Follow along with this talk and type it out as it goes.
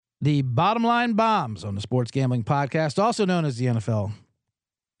The Bottom Line Bombs on the Sports Gambling Podcast, also known as the NFL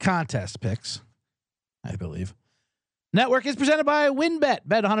Contest Picks, I believe. Network is presented by WynnBET.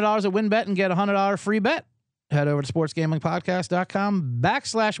 Bet $100 at WynnBET and get a $100 free bet. Head over to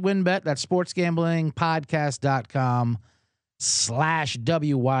sportsgamblingpodcast.com/WynnBET. That's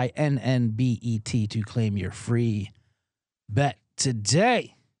sportsgamblingpodcast.com/WYNNBET to claim your free bet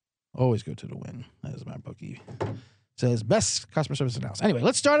today. Always go to the win, as my bookie says. Best customer service in-house. Anyway,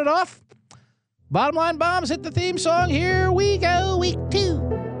 let's start it off. Bottom Line Bombs, hit the theme song. Here we go. Week 2.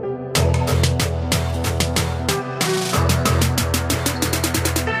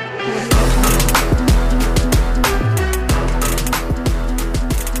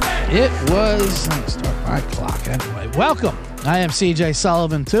 It was, let me start my clock anyway. Welcome. I am CJ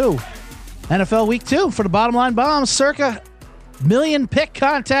Sullivan to NFL Week 2 for the Bottom Line Bombs, circa million pick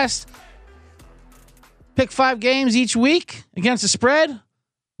contest. Pick 5 games each week against the spread.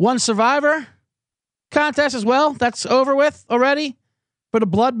 One survivor contest as well. That's over with already for the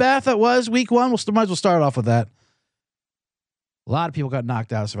bloodbath that was week 1. Might as well start off with that. A lot of people got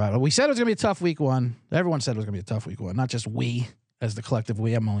knocked out of survivor. We said it was going to be a tough week 1. Everyone said it was going to be a tough week 1, not just we as the collective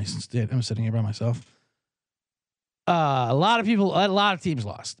we. I'm sitting here by myself. A lot of teams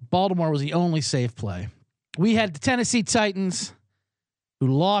lost. Baltimore was the only safe play. We had the Tennessee Titans, who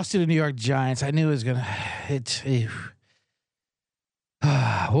lost to the New York Giants. I knew it was going to hit.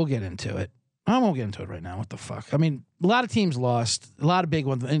 We'll get into it. I won't get into it right now. What the fuck? I mean, a lot of teams lost. A lot of big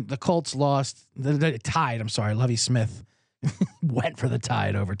ones. The Colts lost. They tied. I'm sorry. Lovie Smith went for the tie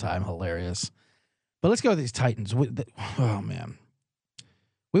at overtime. Hilarious. But let's go with these Titans. Oh, man.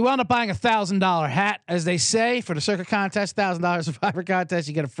 We wound up buying a $1,000 hat, as they say, for the Circuit contest. $1,000 Survivor contest.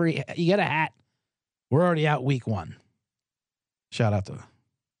 You get a hat. We're already out week 1. Shout out to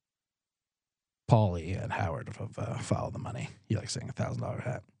Paulie and Howard of Follow the Money. He likes saying $1,000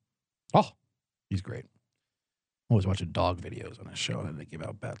 hat. Oh, he's great. Always watching dog videos on his show, and they give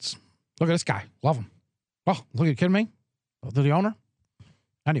out bets. Look at this guy. Love him. Oh, look, are you kidding me? To the owner?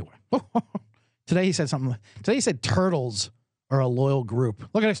 Anyway. Today he said something. Today he said turtles are a loyal group.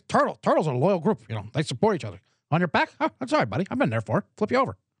 Look at this. Turtles are a loyal group. You know, they support each other. On your back? Oh, that's all right, buddy. I've been there for. Flip you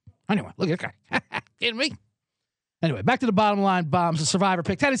over. Anyway, look at this guy. Kidding me? Anyway, back to the Bottom Line Bombs. The survivor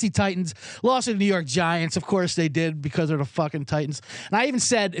pick. Tennessee Titans lost to the New York Giants. Of course they did, because they're the fucking Titans. And I even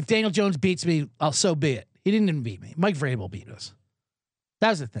said, if Daniel Jones beats me, so be it. He didn't even beat me. Mike Vrabel beat us.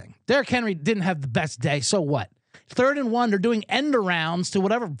 That was the thing. Derrick Henry didn't have the best day. So what? 3rd and 1. They're doing end arounds to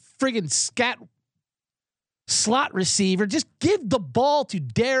whatever friggin' slot receiver. Just give the ball to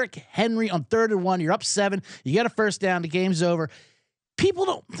Derrick Henry on 3rd and 1. You're up 7. You get a first down. The game's over.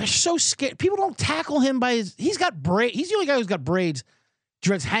 They're so scared. People don't tackle him by he's got braids. He's the only guy who's got braids,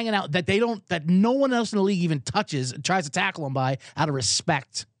 dreads hanging out that no one else in the league even touches and tries to tackle him by out of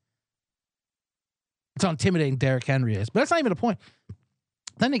respect. That's how intimidating Derrick Henry is. But that's not even the point.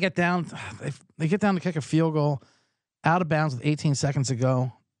 Then they get down to kick a field goal out of bounds with 18 seconds to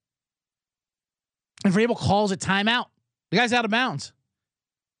go. And Vrabel calls it timeout. The guy's out of bounds.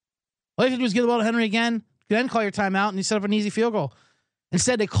 All you have to do is give the ball to Henry again, then call your timeout, and you set up an easy field goal.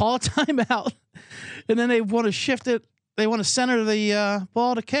 Instead, they call a timeout, and then they want to shift it. They want to center the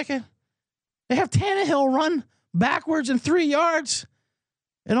ball to kick it. They have Tannehill run backwards in 3 yards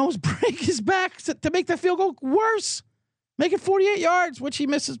and almost break his back to make the field goal worse. Make it 48 yards, which he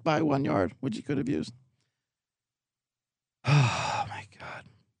misses by 1 yard, which he could have used. Oh, my God.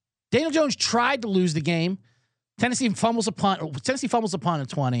 Daniel Jones tried to lose the game. Tennessee fumbles a punt at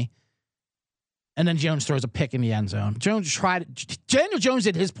 20. And then Jones throws a pick in the end zone. Daniel Jones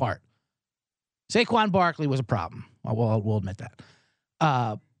did his part. Saquon Barkley was a problem. We'll admit that.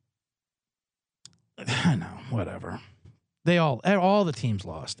 I know, whatever. All the teams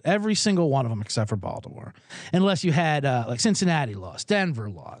lost. Every single one of them except for Baltimore. Unless you had like Cincinnati lost, Denver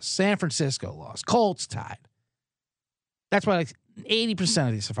lost, San Francisco lost, Colts tied. That's why like 80%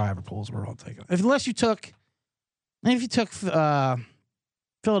 of these survivor pools were all taken. If you took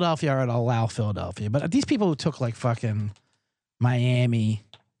Philadelphia, I'd allow Philadelphia. But these people who took like fucking Miami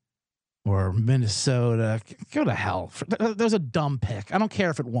or Minnesota, go to hell. There's a dumb pick. I don't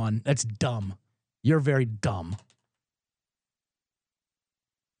care if it won. That's dumb. You're very dumb.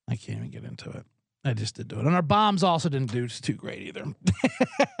 I can't even get into it. I just did do it. And our bombs also didn't do too great either.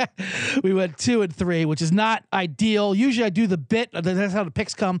 We went 2 and 3, which is not ideal. Usually I do the bit. That's how the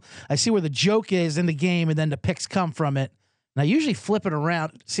picks come. I see where the joke is in the game, and then the picks come from it. And I usually flip it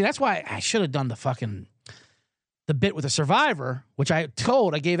around. See, that's why I should have done the bit with the survivor, which I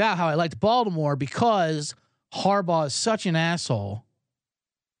gave out how I liked Baltimore, because Harbaugh is such an asshole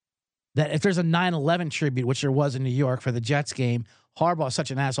that if there's a 9/11 tribute, which there was in New York for the Jets game, Harbaugh is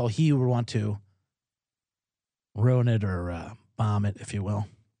such an asshole. He would want to ruin it or bomb it, if you will.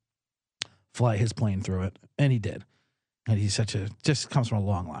 Fly his plane through it. And he did. And he's just comes from a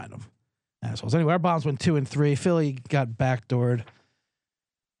long line of assholes. Anyway, our bombs went 2-3. Philly got backdoored.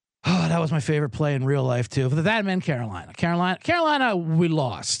 Oh, that was my favorite play in real life, too. But that meant Carolina. Carolina, we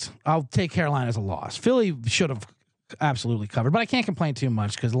lost. I'll take Carolina as a loss. Philly should have absolutely covered. But I can't complain too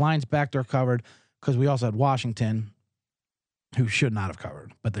much because the Lions backdoor covered because we also had Washington, who should not have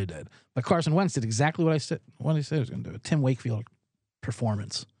covered, but they did. But Carson Wentz did exactly what he said he was going to do. A Tim Wakefield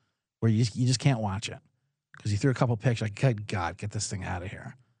performance where you just can't watch it because he threw a couple picks like, good God, get this thing out of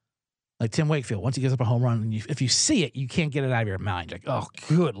here. Like Tim Wakefield, once he gives up a home run, and if you see it, you can't get it out of your mind. You're like, oh,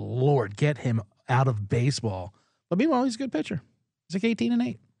 good Lord, get him out of baseball. But meanwhile, he's a good pitcher. He's like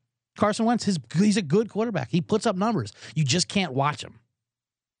 18-8. Carson Wentz, he's a good quarterback. He puts up numbers. You just can't watch him.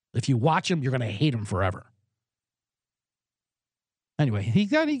 If you watch him, you're going to hate him forever. Anyway, he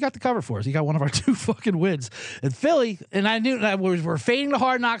got the cover for us. He got one of our 2 fucking wins. And Philly, and I knew that we're fading the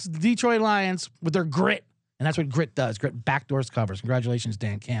Hard Knocks, the Detroit Lions, with their grit. And that's what grit does. Grit backdoors covers. Congratulations,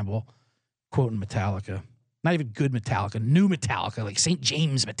 Dan Campbell. Quoting Metallica. Not even good Metallica. New Metallica. Like St.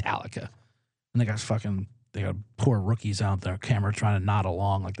 James Metallica. And they got poor rookies out there. Camera trying to nod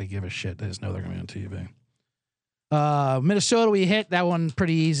along like they give a shit. They just know they're going to be on TV. Minnesota, we hit that one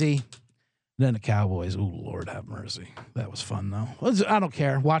pretty easy. Then the Cowboys. Oh, Lord have mercy. That was fun, though. I don't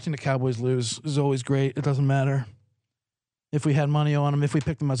care. Watching the Cowboys lose is always great. It doesn't matter if we had money on them, if we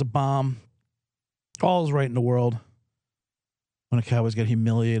picked them as a bomb. All is right in the world when the Cowboys get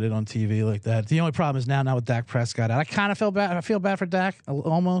humiliated on TV like that. The only problem is now with Dak Prescott. I kind of feel bad. I feel bad for Dak.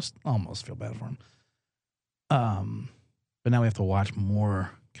 Almost feel bad for him. But now we have to watch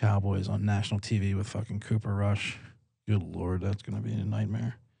more Cowboys on national TV with fucking Cooper Rush. Good Lord, that's going to be a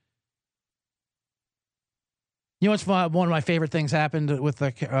nightmare. You know what's fun? One of my favorite things happened with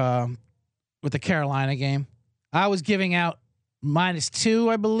the Carolina game. I was giving out -2,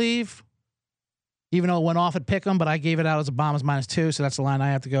 I believe, even though it went off at Pick'em, but I gave it out as a bomb as -2, so that's the line I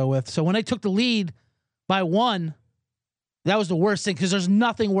have to go with. So when they took the lead by 1, that was the worst thing because there's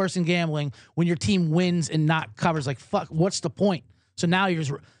nothing worse than gambling when your team wins and not covers. Like, fuck, what's the point? So now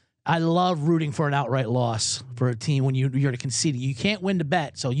I love rooting for an outright loss for a team when you're to concede. You can't win the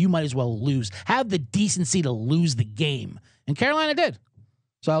bet, so you might as well lose. Have the decency to lose the game. And Carolina did.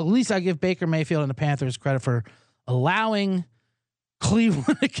 So at least I give Baker Mayfield and the Panthers credit for allowing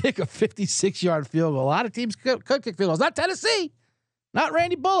Cleveland to kick a 56-yard field goal. A lot of teams could kick field goals. Not Tennessee. Not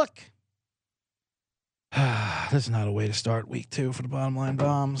Randy Bullock. This is not a way to start week 2 for the Bottom Line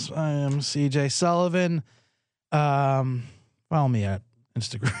Bombs. I am CJ Sullivan. Follow me at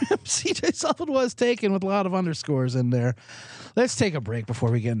Instagram. CJ Sullivan was taken with a lot of underscores in there. Let's take a break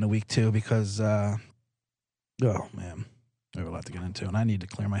before we get into week 2 because, oh man, we have a lot to get into, and I need to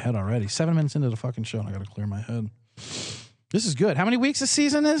clear my head already. 7 minutes into the fucking show, and I got to clear my head. This is good. How many weeks this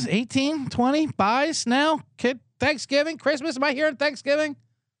season is? 18, 20 buys now? Thanksgiving, Christmas. Am I hearing Thanksgiving?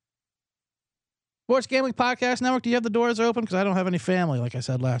 Sports Gambling Podcast Network. Do you have the doors open? Because I don't have any family, like I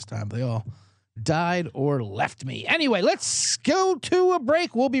said last time. They all died or left me. Anyway, let's go to a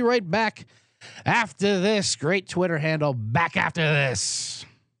break. We'll be right back after this. Great Twitter handle. Back after this.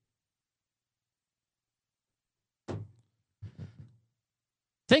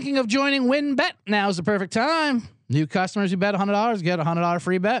 Thinking of joining WynnBET? Now's the perfect time. New customers who bet $100 get a $100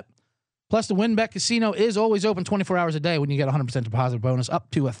 free bet. Plus, the WynnBET Casino is always open 24 hours a day when you get a 100% deposit bonus up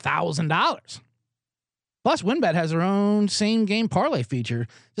to $1,000. Plus, WynnBET has their own same-game parlay feature.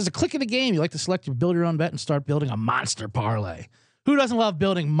 Just a click of the game. You like to select your build your own bet and start building a monster parlay. Who doesn't love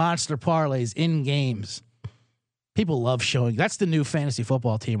building monster parlays in games? People love showing. That's the new fantasy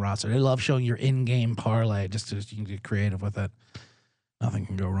football team roster. They love showing your in-game parlay just so you can get creative with it. Nothing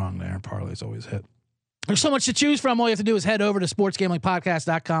can go wrong there. Parlays always hit. There's so much to choose from. All you have to do is head over to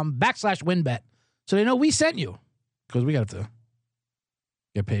sportsgamblingpodcast.com/WynnBET so they know we sent you because we got to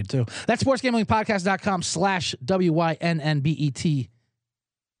get paid too. That's sportsgamblingpodcast.com/WYNNBET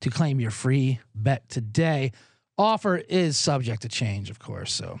to claim your free bet today. Offer is subject to change, of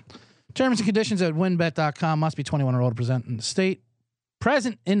course. So terms and conditions at wynnbet.com. Must be 21 or older, present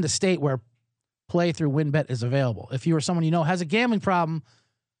in the state where play through WynnBET is available. If you or someone you know has a gambling problem,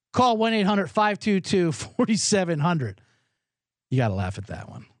 call 1-800-522-4700. You got to laugh at that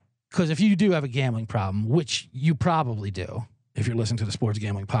one. Because if you do have a gambling problem, which you probably do, if you're listening to the Sports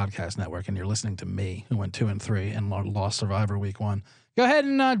Gambling Podcast Network and you're listening to me, who went 2-3 and lost Survivor Week 1, go ahead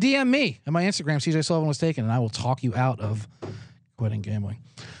and DM me at my Instagram, CJ Sullivan was taken, and I will talk you out of quitting gambling.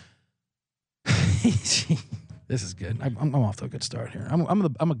 This is good. I'm off to a good start here.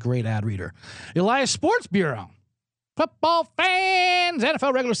 I'm a great ad reader. Elias Sports Bureau. football fans.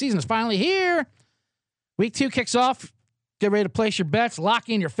 NFL regular season is finally here. Week 2 kicks off. Get ready to place your bets. Lock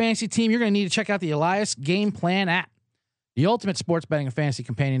in your fantasy team. You're going to need to check out the Elias Game Plan app, the ultimate sports betting and fantasy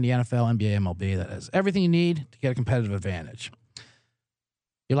companion to the NFL, NBA, MLB. That has everything you need to get a competitive advantage.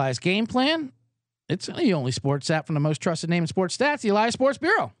 Elias Game Plan. It's the only sports app from the most trusted name in sports stats, the Elias Sports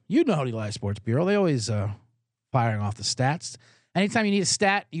Bureau. You know the Elias Sports Bureau. They always firing off the stats. Anytime you need a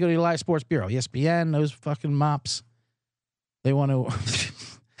stat, you go to the Elias Sports Bureau. ESPN, those fucking mops. They want to...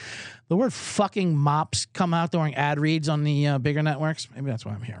 The word fucking mops come out during ad reads on the bigger networks. Maybe that's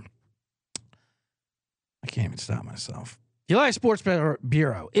why I'm here. I can't even stop myself. The Elias Sports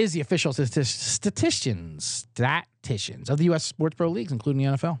Bureau is the official statisticians of the U.S. Sports Pro Leagues, including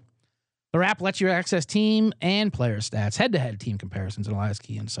the NFL. Their app lets you access team and player stats, head-to-head team comparisons, and Elias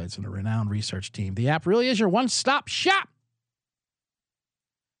key insights from a renowned research team. The app really is your one-stop shop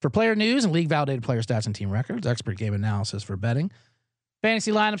for player news and league-validated player stats and team records, expert game analysis for betting,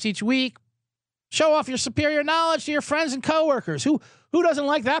 fantasy lineups each week. Show off your superior knowledge to your friends and coworkers. Who doesn't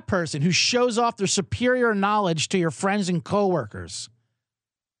like that person who shows off their superior knowledge to your friends and coworkers?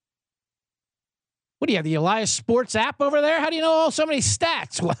 What do you have, the Elias Sports app over there? How do you know so many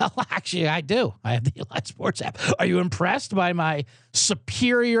stats? Well, actually, I do. I have the Elias Sports app. Are you impressed by my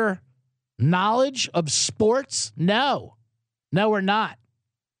superior knowledge of sports? No. No, we're not.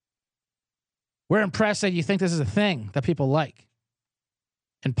 We're impressed that you think this is a thing that people like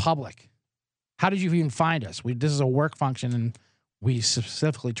in public. How did you even find us? This is a work function, and we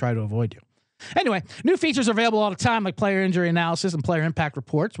specifically try to avoid you. Anyway, new features are available all the time, like player injury analysis and player impact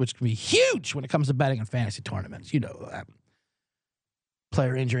reports, which can be huge when it comes to betting and fantasy tournaments. You know that.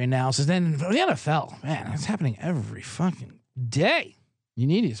 Player injury analysis. Then the NFL, man, it's happening every fucking day. You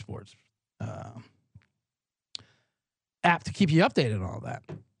need a sports app to keep you updated on all that.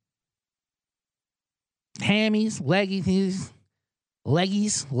 Hammies,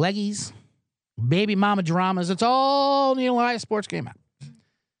 leggies, baby mama dramas. It's all in the Elias Sports Game app.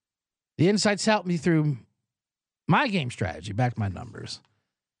 The insights help me through my game strategy. Back to my numbers.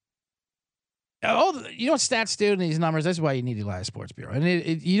 Oh, you know what stats do in these numbers? That's why you need the Elias Sports Bureau.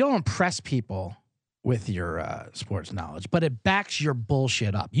 And you don't impress people with your sports knowledge, but it backs your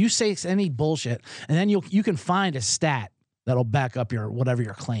bullshit up. You say any bullshit, and then you can find a stat that'll back up your whatever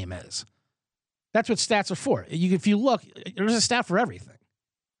your claim is. That's what stats are for. If you look, there's a stat for everything.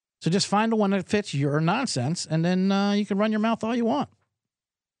 So just find the one that fits your nonsense, and then you can run your mouth all you want.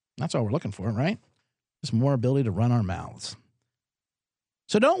 That's all we're looking for, right? Just more ability to run our mouths.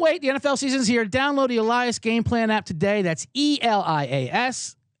 So don't wait. The NFL season's here. Download the Elias Game Plan app today. That's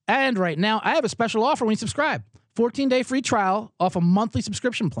ELIAS. And right now, I have a special offer when you subscribe. 14-day free trial off a monthly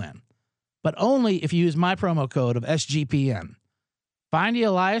subscription plan. But only if you use my promo code of SGPN. Find the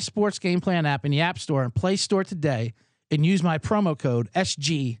Elias Sports Game Plan app in the App Store and Play Store today and use my promo code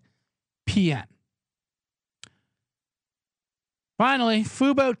SGPN. Finally,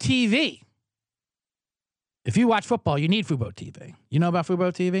 Fubo TV. If you watch football, you need Fubo TV. You know about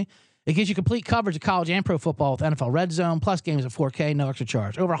Fubo TV? It gives you complete coverage of college and pro football with NFL Red Zone, plus games at 4K, no extra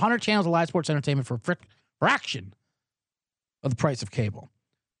charge. Over 100 channels of live sports entertainment for a fraction of the price of cable.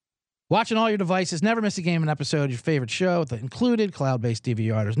 Watching all your devices, never miss a game, an episode of your favorite show with the included cloud-based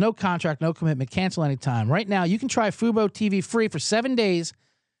DVR. There's no contract, no commitment, cancel anytime. Right now, you can try Fubo TV free for 7 days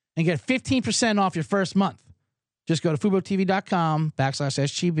and get 15% off your first month. Just go to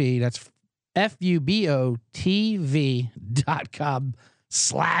FuboTV.com/SGB. That's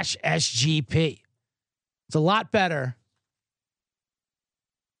FUBOTV.com/SGP. It's a lot better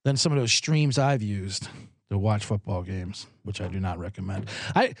than some of those streams I've used to watch football games, which I do not recommend.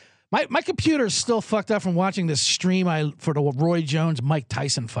 My computer is still fucked up from watching this stream for the Roy Jones Mike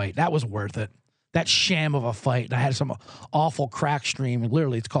Tyson fight. That was worth it. That sham of a fight. I had some awful crack stream.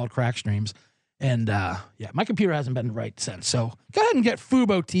 Literally, it's called crack streams. And my computer hasn't been right since. So go ahead and get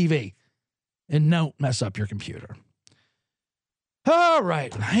Fubo TV and don't mess up your computer. All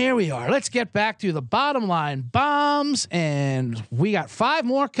right, here we are. Let's get back to the bottom line bombs. And we got 5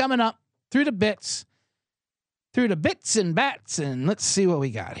 more coming up through the bits and bats. And let's see what we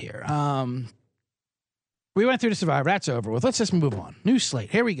got here. We went through the Survivor. That's over with. Let's just move on. New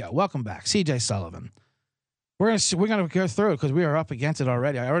slate. Here we go. Welcome back. CJ Sullivan. We're gonna go through it because we are up against it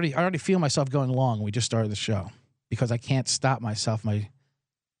already. I already feel myself going long. We just started the show because I can't stop myself. My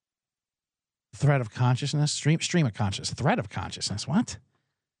thread of consciousness, stream of consciousness, thread of consciousness. What?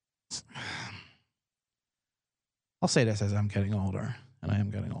 I'll say this as I'm getting older, and I am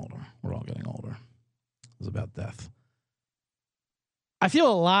getting older. We're all getting older. It's about death. I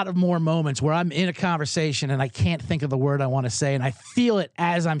feel a lot of more moments where I'm in a conversation and I can't think of the word I want to say, and I feel it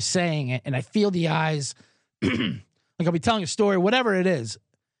as I'm saying it, and I feel the eyes. Like Like I'll be telling a story, whatever it is.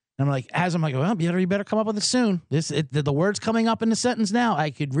 And I'm like, well, you better come up with it soon. The word's coming up in the sentence now.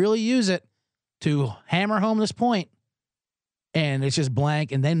 I could really use it to hammer home this point. And it's just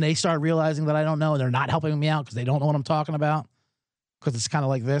blank. And then they start realizing that I don't know. And they're not helping me out because they don't know what I'm talking about. Because it's kind of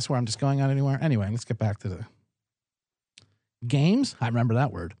like this where I'm just going on anywhere. Anyway, let's get back to the games. I remember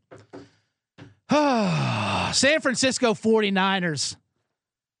that word. San Francisco 49ers.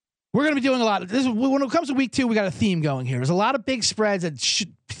 We're going to be doing a lot. When it comes to week 2, we got a theme going here. There's a lot of big spreads that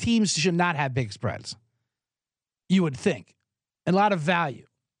teams should not have big spreads. You would think. And a lot of value.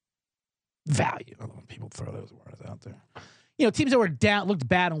 Value. I don't know when people throw those words out there. You know, teams that were down, looked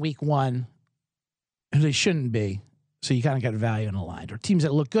bad in week 1, and they shouldn't be. So you kind of get value in a line. Or teams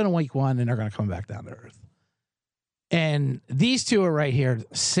that look good in week 1 and are going to come back down to earth. And these two are right here.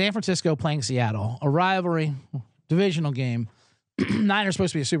 San Francisco playing Seattle. A rivalry, divisional game. Niners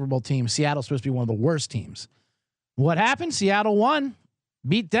supposed to be a Super Bowl team. Seattle's supposed to be one of the worst teams. What happened? Seattle won.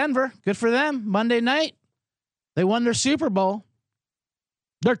 Beat Denver. Good for them. Monday night. They won their Super Bowl.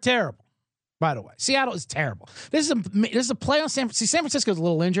 They're terrible, by the way. Seattle is terrible. This is a play on San Francisco. San Francisco's a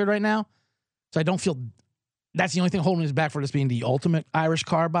little injured right now. So I don't feel that's the only thing holding us back for this being the ultimate Irish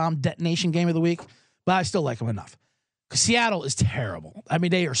car bomb detonation game of the week. But I still like them enough. Seattle is terrible. I mean,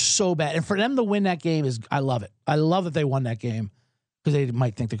 they are so bad. And for them to win that game I love it. I love that they won that game. Because they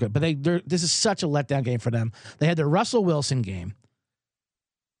might think they're good. But this is such a letdown game for them. They had their Russell Wilson game.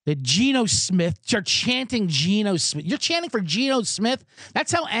 They had Geno Smith. You're chanting Geno Smith. You're chanting for Geno Smith?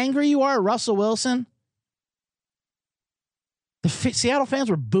 That's how angry you are at Russell Wilson? The Seattle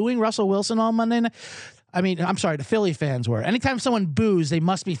fans were booing Russell Wilson on Monday night. I mean, I'm sorry, the Philly fans were. Anytime someone boos, they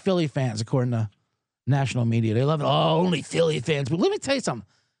must be Philly fans, according to national media. They love it. Oh, only Philly fans. But let me tell you something.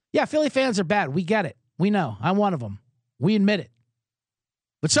 Yeah, Philly fans are bad. We get it. We know. I'm one of them. We admit it.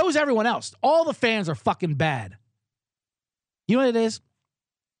 But so is everyone else. All the fans are fucking bad. You know what it is?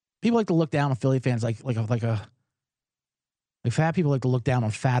 People like to look down on Philly fans like fat people like to look down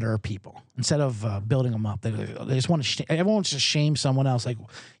on fatter people instead of building them up. They just want to. Everyone wants to shame someone else, like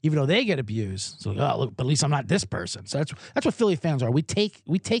even though they get abused. So look, but at least I'm not this person. So that's what Philly fans are. We take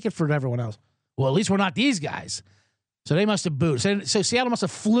it for everyone else. Well, at least we're not these guys. So they must have booed. So Seattle must have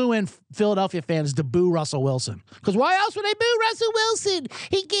flew in Philadelphia fans to boo Russell Wilson. Because why else would they boo Russell Wilson?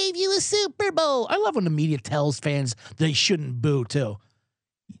 He gave you a Super Bowl. I love when the media tells fans they shouldn't boo too.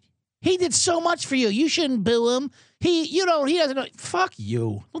 He did so much for you. You shouldn't boo him. He doesn't know. Fuck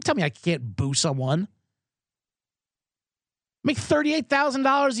you. Don't tell me I can't boo someone. Make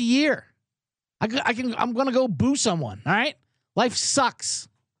 $38,000 a year. I'm going to go boo someone. All right. Life sucks.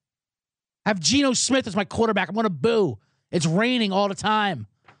 I have Geno Smith as my quarterback. I'm going to boo. It's raining all the time.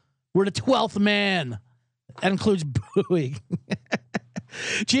 We're the 12th man. That includes booing.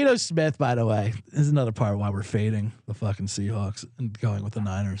 Geno Smith, by the way, is another part of why we're fading the fucking Seahawks and going with the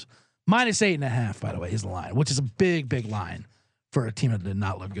Niners. -8.5, by the way, is the line, which is a big, big line for a team that did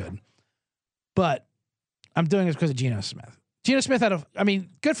not look good. But I'm doing this because of Geno Smith. Geno Smith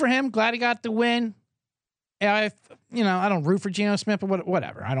good for him. Glad he got the win. I don't root for Geno Smith, but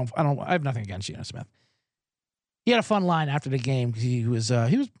whatever. I have nothing against Geno Smith. He had a fun line after the game. He was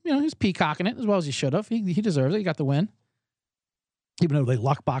peacocking it as well as he should have. He deserves it. He got the win. Even though they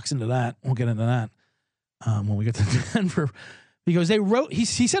luck box into that. We'll get into that when we get to Denver. Because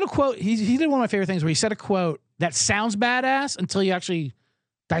he said a quote. He did one of my favorite things where he said a quote that sounds badass until you actually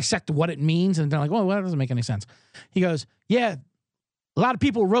dissect what it means. And they're like, well, that doesn't make any sense. He goes, yeah, a lot of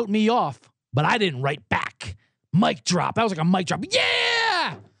people wrote me off, but I didn't write back. Mic drop. That was like a mic drop.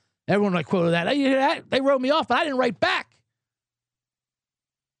 Yeah. Everyone like quoted that. You hear that? They wrote me off, but I didn't write back.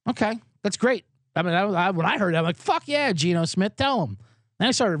 Okay. That's great. I mean, when I heard it, I'm like, fuck yeah, Geno Smith, tell him. Then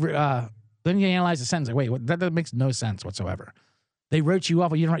I started, then you analyze the sentence. Like, wait, that makes no sense whatsoever. They wrote you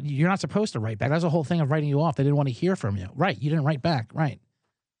off. Well, you're not supposed to write back. That's the whole thing of writing you off. They didn't want to hear from you. Right. You didn't write back. Right.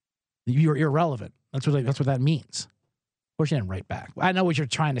 You're irrelevant. That's what that means. Of course you didn't write back. I know what you're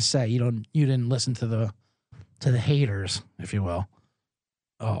trying to say. You didn't listen to the haters, if you will.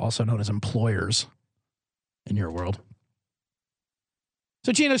 Also known as employers in your world.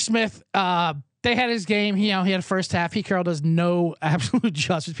 So Geno Smith, they had his game. He had a first half. Pete Carroll does no absolute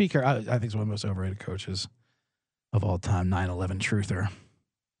justice. Pete Carroll, I think, is one of the most overrated coaches of all time. 9/11 truther.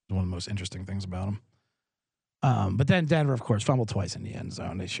 One of the most interesting things about him. But then Denver, of course, fumbled twice in the end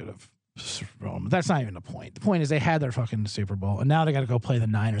zone. They should have. But that's not even the point. The point is they had their fucking Super Bowl, and now they got to go play the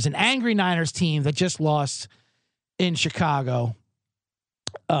Niners, an angry Niners team that just lost in Chicago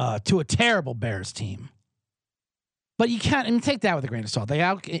to a terrible Bears team. But you can't take that with a grain of salt.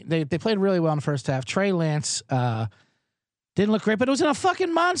 They played really well in the first half. Trey Lance Didn't look great, but it was in a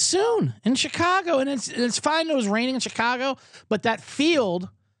fucking monsoon in Chicago, and it's fine. It was raining in Chicago, but that field,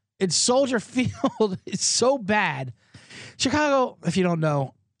 it's Soldier Field, is so bad. Chicago, if you don't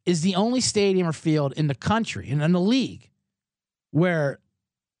know, is the only stadium or field in the country and in the league where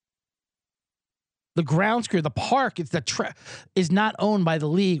the grounds crew, the park, is not owned by the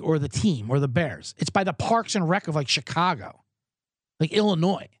league or the team or the Bears. It's by the Parks and Rec of like Chicago, like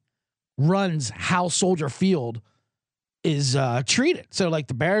Illinois, runs how Soldier Field is treated. So like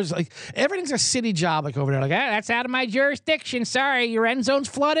the Bears, like everything's a city job, like over there. Like, that's out of my jurisdiction. Sorry, your end zone's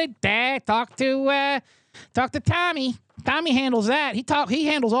flooded. Talk to Tommy. Tommy handles that. He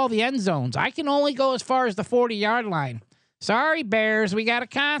handles all the end zones. I can only go as far as the 40-yard line. Sorry, Bears. We got a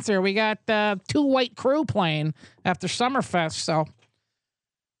concert. We got 2 White Crew playing after Summerfest. So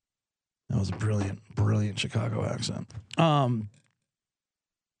that was a brilliant Chicago accent.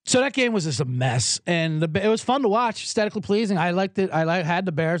 So that game was just a mess, and it was fun to watch, aesthetically pleasing. I liked it. Had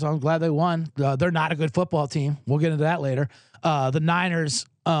the Bears. I'm glad they won. They're not a good football team. We'll get into that later. The Niners,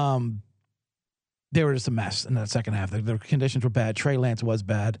 they were just a mess in that second half. The conditions were bad. Trey Lance was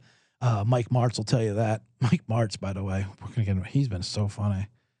bad. Mike Martz will tell you that. Mike Martz, by the way, he's been so funny.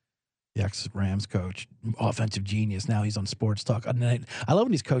 The ex-Rams coach, offensive genius. Now he's on Sports Talk. I love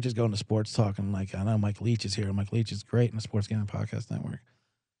when these coaches go into Sports Talk, and like, I know Mike Leach is here. Mike Leach is great in the Sports Gambling Podcast Network.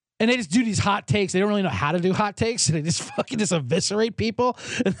 And they just do these hot takes. They don't really know how to do hot takes. And they just fucking eviscerate people.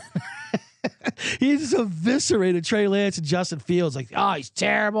 He just eviscerated Trey Lance and Justin Fields. Like, oh, he's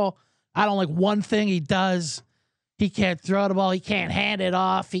terrible. I don't like one thing he does. He can't throw the ball. He can't hand it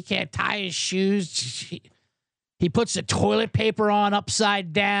off. He can't tie his shoes. He puts the toilet paper on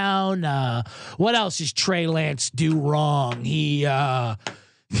upside down. What else does Trey Lance do wrong? He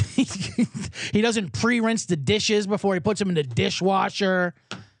doesn't pre-rinse the dishes before he puts them in the dishwasher.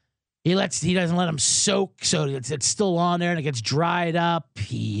 He doesn't let them soak, so it's still on there and it gets dried up.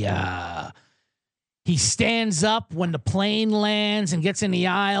 He stands up when the plane lands and gets in the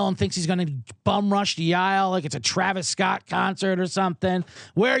aisle and thinks he's going to bum rush the aisle like it's a Travis Scott concert or something.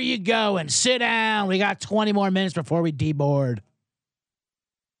 Where are you going? Sit down. We got 20 more minutes before we deboard.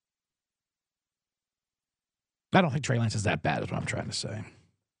 I don't think Trey Lance is that bad, is what I'm trying to say.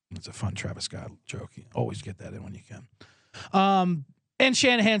 It's a fun Travis Scott joke. You always get that in when you can. And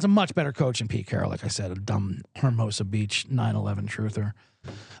Shanahan's a much better coach than Pete Carroll, like I said, a dumb Hermosa Beach 9/11 truther.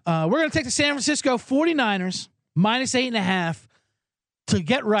 We're going to take the San Francisco 49ers -8.5 to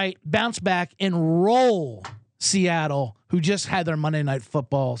get right, bounce back, and roll Seattle, who just had their Monday Night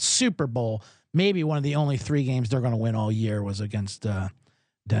Football Super Bowl. Maybe one of the only 3 games they're going to win all year was against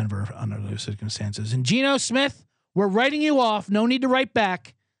Denver under those circumstances. And Geno Smith, we're writing you off. No need to write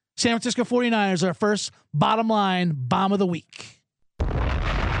back. San Francisco 49ers are our first bottom line bomb of the week.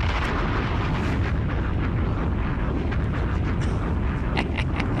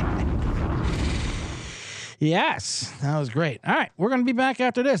 Yes, that was great. All right, we're going to be back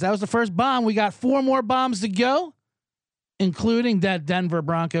after this. That was the first bomb. We got 4 more bombs to go, including that Denver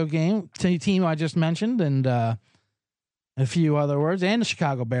Bronco game, team I just mentioned, and a few other words. And the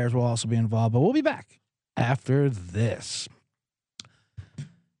Chicago Bears will also be involved, but we'll be back after this.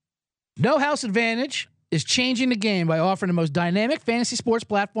 No House Advantage is changing the game by offering the most dynamic fantasy sports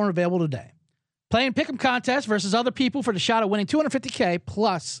platform available today. Play and pick'em contests versus other people for the shot at winning $250K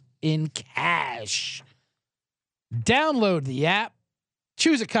plus in cash. Download the app,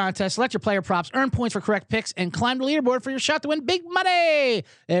 choose a contest, select your player props, earn points for correct picks, and climb the leaderboard for your shot to win big money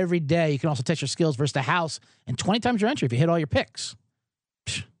every day. You can also test your skills versus the house and 20 times your entry if you hit all your picks.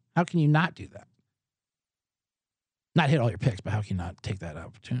 How can you not do that? Not hit all your picks, but how can you not take that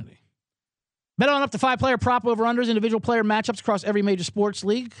opportunity? Bet on up to 5-player prop over-unders, individual player matchups across every major sports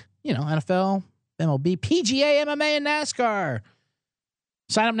league. You know, NFL, MLB, PGA, MMA, and NASCAR.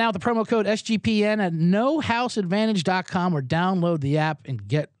 Sign up now with the promo code SGPN at nohouseadvantage.com or download the app and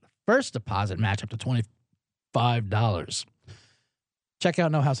get first deposit match up to $25. Check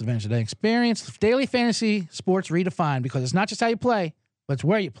out No House Advantage today. Experience daily fantasy sports redefined, because it's not just how you play, but it's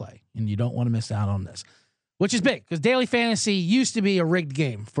where you play. And you don't want to miss out on this, which is big because daily fantasy used to be a rigged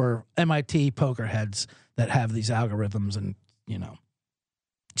game for MIT poker heads that have these algorithms and, you know,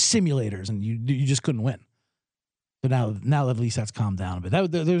 simulators, and you just couldn't win. So now at least that's calmed down a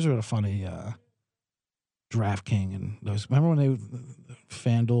bit. Those were a funny DraftKings and those. Remember when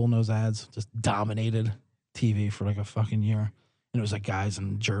FanDuel and those ads just dominated TV for like a fucking year? And it was like guys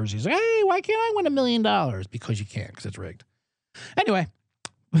in jerseys. Like, hey, why can't I win $1 million? Because you can't, because it's rigged. Anyway,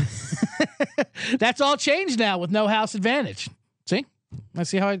 that's all changed now with No House Advantage. See? I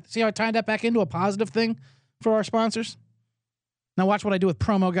see how I tied that back into a positive thing for our sponsors. Now watch what I do with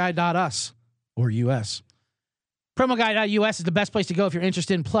promoguy.us or US. PromoGuy.us is the best place to go if you're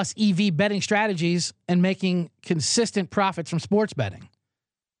interested in plus EV betting strategies and making consistent profits from sports betting.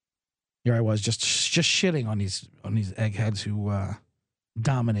 Here I was just shitting on these eggheads who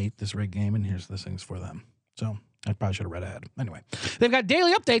dominate this rig game, and here's the things for them. So I probably should have read ahead. Anyway, they've got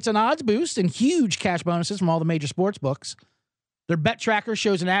daily updates on odds boost and huge cash bonuses from all the major sports books. Their bet tracker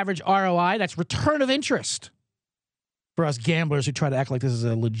shows an average ROI, that's return of interest, for us gamblers who try to act like this is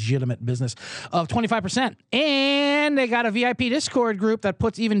a legitimate business, of 25%. And they got a VIP Discord group that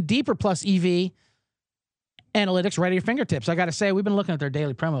puts even deeper plus EV analytics right at your fingertips. I got to say, we've been looking at their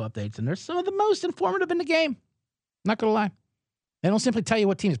daily promo updates, and they're some of the most informative in the game. Not going to lie. They don't simply tell you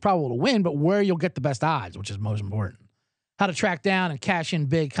what team is probable to win, but where you'll get the best odds, which is most important. How to track down and cash in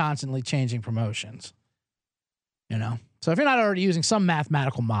big, constantly changing promotions. You know? So if you're not already using some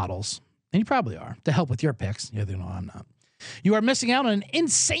mathematical models, and you probably are, to help with your picks. Yeah, no, I'm not. You are missing out on an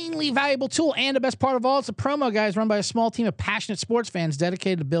insanely valuable tool, and the best part of all, it's a promo, guys, run by a small team of passionate sports fans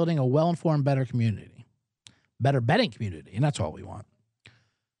dedicated to building a well-informed, better betting community, and that's all we want.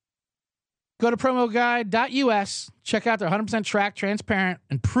 Go to promoguide.us, check out their 100% tracked, transparent,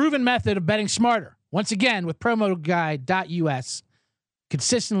 and proven method of betting smarter. Once again, with promoguide.us,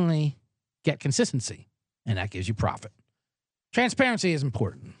 consistently get consistency, and that gives you profit. Transparency is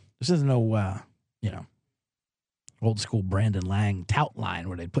important. This isn't no, old school Brandon Lang tout line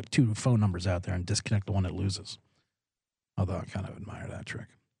where they put two phone numbers out there and disconnect the one that loses. Although I kind of admire that trick.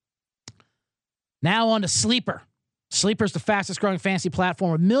 Now on to Sleeper. Sleeper's the fastest growing fantasy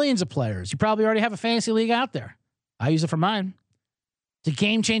platform with millions of players. You probably already have a fantasy league out there. I use it for mine. It's a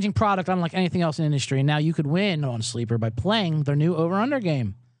game-changing product unlike anything else in the industry. And now you could win on Sleeper by playing their new over-under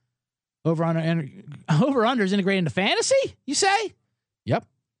game. Over-under is integrated into fantasy, you say? Yep.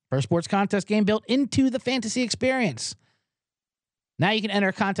 First sports contest game built into the fantasy experience. Now you can enter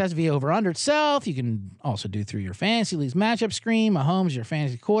a contest via over-under itself. You can also do through your fantasy league's matchup screen. Mahomes is your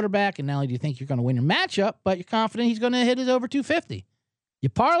fantasy quarterback, and not only do you think you're going to win your matchup, but you're confident he's going to hit his over 250. You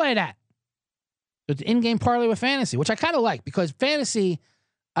parlay that. So it's an in-game parlay with fantasy, which I kind of like because fantasy,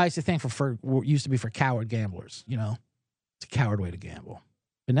 I used to think used to be for coward gamblers. You know, it's a coward way to gamble.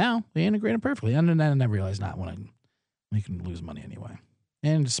 But now they integrate it perfectly. And then I realized not when you can lose money anyway.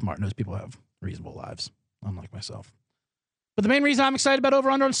 And it's smart. Those people have reasonable lives, unlike myself. But the main reason I'm excited about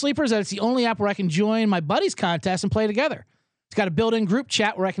Over Under on Sleeper is that it's the only app where I can join my buddies' contest and play together. It's got a built-in group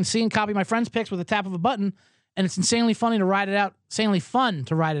chat where I can see and copy my friends' picks with a tap of a button, and it's insanely fun to ride it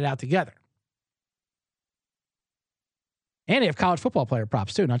out together. And they have college football player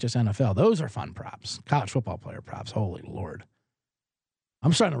props too, not just NFL. Those are fun props. College football player props. Holy Lord.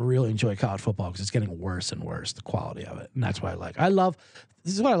 I'm starting to really enjoy college football because it's getting worse and worse, the quality of it. And that's why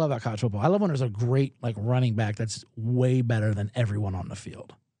this is what I love about college football. I love when there's a great running back that's way better than everyone on the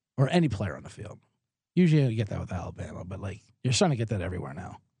field or any player on the field. Usually you get that with Alabama, but you're starting to get that everywhere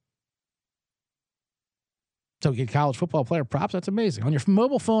now. So get college football player props. That's amazing. On your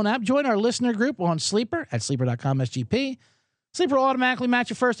mobile phone app, join our listener group on Sleeper at sleeper.com/SGP. Sleeper will automatically match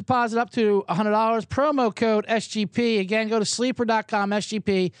your first deposit up to $100. Promo code SGP. Again, go to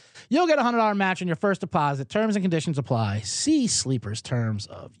sleeper.com/SGP. You'll get a $100 match on your first deposit. Terms and conditions apply. See Sleeper's terms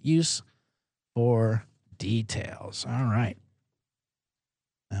of use for details. All right.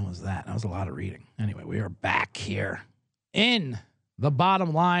 That was that. That was a lot of reading. Anyway, we are back here in the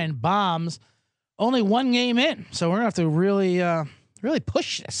bottom line bombs. Only one game in, so we're going to have to really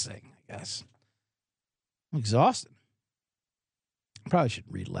push this thing, I guess. I'm exhausted. Probably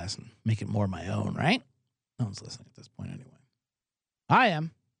should read less and make it more my own, right? No one's listening at this point anyway. I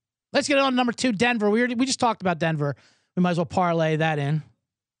am. Let's get on number 2, Denver. We just talked about Denver. We might as well parlay that in.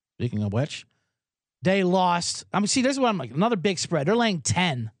 Speaking of which, they lost. See, this is what I'm like. Another big spread. They're laying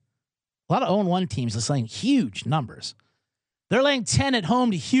 10. A lot of 0-1 teams are laying huge numbers. They're laying 10 at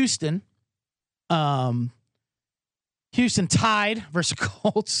home to Houston. Houston tied versus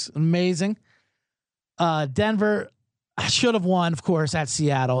Colts. Amazing. Denver should have won, of course, at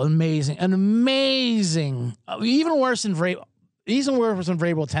Seattle. Amazing. Even worse than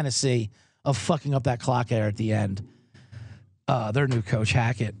Vrabel, Tennessee, of fucking up that clock error at the end. Their new coach,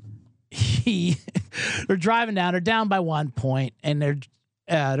 Hackett. They're driving down. They're down by 1 point, and they're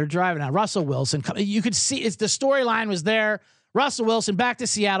driving down. Russell Wilson. You could see the storyline was there. Russell Wilson back to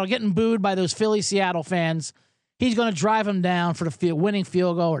Seattle, getting booed by those Philly Seattle fans. He's going to drive him down for the winning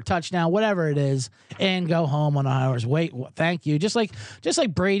field goal or touchdown, whatever it is, and go home on hours. Wait, thank you. Just like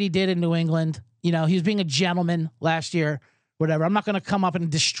Brady did in New England. You know, he was being a gentleman last year. Whatever. I'm not going to come up and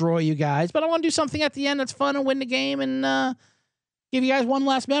destroy you guys, but I want to do something at the end that's fun and win the game and give you guys one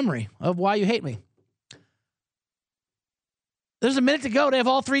last memory of why you hate me. There's a minute to go. They have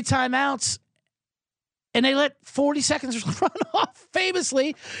all 3 timeouts. And they let 40 seconds run off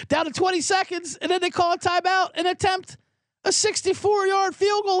famously down to 20 seconds. And then they call a timeout and attempt a 64-yard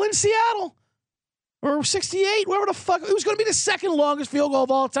field goal in Seattle. Or 68, whatever the fuck. It was going to be the second longest field goal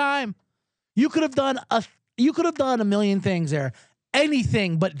of all time. You could have done a million things there.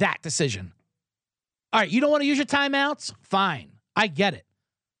 Anything but that decision. All right, you don't want to use your timeouts? Fine. I get it.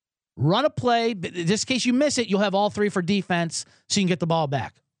 Run a play. Just in case you miss it, you'll have all three for defense so you can get the ball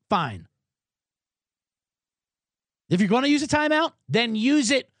back. Fine. If you're going to use a timeout, then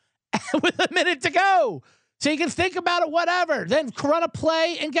use it with a minute to go. So you can think about it, whatever. Then run a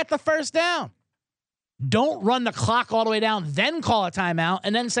play and get the first down. Don't run the clock all the way down, then call a timeout,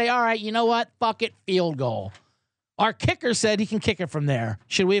 and then say, all right, you know what? Fuck it, field goal. Our kicker said he can kick it from there.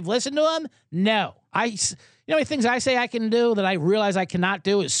 Should we have listened to him? No. You know how many things I say I can do that I realize I cannot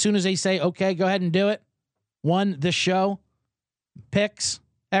do as soon as they say, okay, go ahead and do it? One, this show, picks,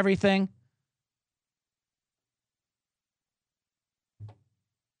 everything.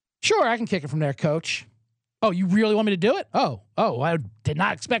 Sure, I can kick it from there, coach. Oh, you really want me to do it? Oh, I did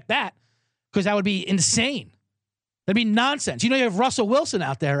not expect that because that would be insane. That'd be nonsense. You know, you have Russell Wilson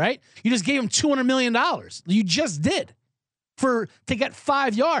out there, right? You just gave him $200 million. You just did to get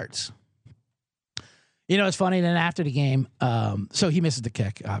 5 yards. You know, it's funny. Then after the game, so he misses the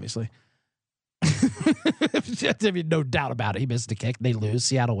kick, obviously. There's no doubt about it. He misses the kick. They lose.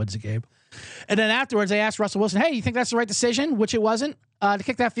 Seattle wins the game. And then afterwards, they asked Russell Wilson, hey, you think that's the right decision, which it wasn't, to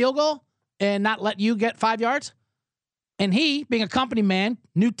kick that field goal and not let you get 5 yards? And he, being a company man,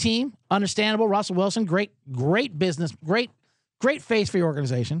 new team, understandable, Russell Wilson, great business, great face for your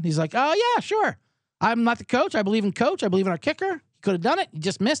organization. He's like, oh, yeah, sure. I'm not the coach. I believe in coach. I believe in our kicker. He could have done it. He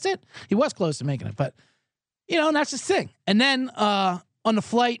just missed it. He was close to making it. But, you know, and that's his thing. And then on the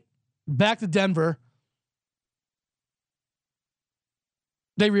flight back to Denver,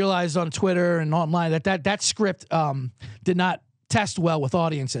 they realized on Twitter and online that script did not test well with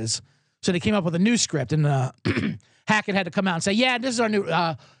audiences. So they came up with a new script, and Hackett had to come out and say, yeah, this is our new...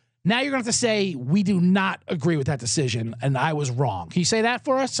 now you're going to have to say, we do not agree with that decision, and I was wrong. Can you say that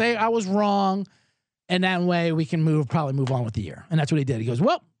for us? Say, I was wrong, and that way we can probably move on with the year. And that's what he did. He goes,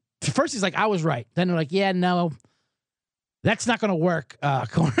 well, first he's like, I was right. Then they're like, yeah, no, that's not going to work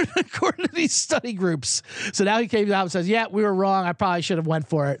according to these study groups. So now he came out and says, yeah, we were wrong. I probably should have went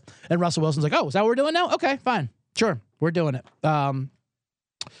for it. And Russell Wilson's like, oh, is that what we're doing now? Okay, fine. Sure, we're doing it.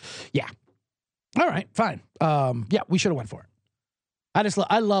 Yeah. All right, fine. Yeah, we should have went for it.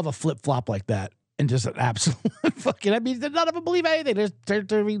 I love a flip-flop like that. And just an absolute fucking, I mean, none of them believe anything.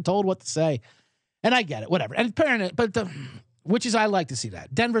 They're being told what to say. And I get it, whatever. And which is, I like to see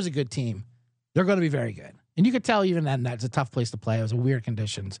that. Denver's a good team. They're going to be very good. And you could tell even then that's a tough place to play. It was weird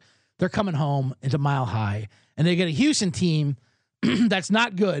conditions. They're coming home into Mile High. And they get a Houston team that's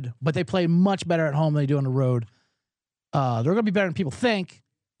not good, but they play much better at home than they do on the road. They're going to be better than people think.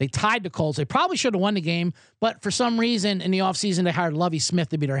 They tied the Colts. They probably should have won the game, but for some reason in the offseason, they hired Lovie Smith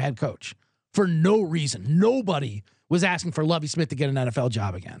to be their head coach. For no reason. Nobody was asking for Lovie Smith to get an NFL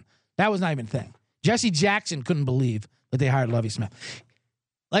job again. That was not even a thing. Jesse Jackson couldn't believe that they hired Lovie Smith.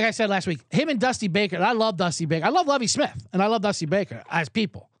 Like I said last week, him and Dusty Baker, and I love Dusty Baker. I love Lovie Smith, and I love Dusty Baker as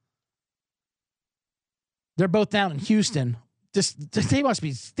people. They're both down in Houston. They must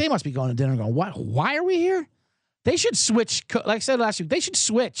be going to dinner and going, what? Why are we here? They should switch. Like I said last week, they should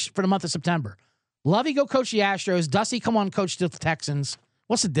switch for the month of September. Lovey go coach the Astros. Dusty come on coach the Texans.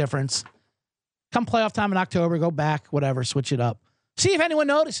 What's the difference? Come playoff time in October, go back, whatever, switch it up. See if anyone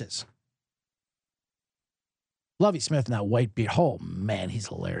notices. Lovie Smith in that white beard. Oh, man, he's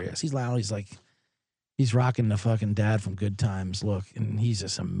hilarious. He's loud. He's rocking the fucking dad from Good Times look, and he's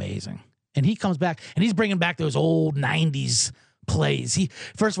just amazing. And he comes back, and he's bringing back those old 90s plays.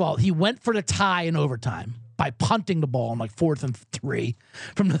 First of all, he went for the tie in overtime by punting the ball on like 4th and 3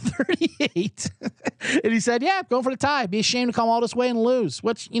 from the 38. And he said, yeah, going for the tie. Be ashamed to come all this way and lose.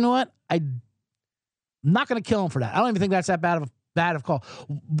 Which, you know what? I'm not going to kill him for that. I don't even think that's that bad of a call.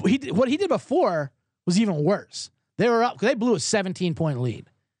 What he did before was even worse. They were up because they blew a 17-point lead.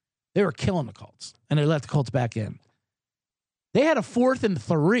 They were killing the Colts, and they let the Colts back in. They had a 4th and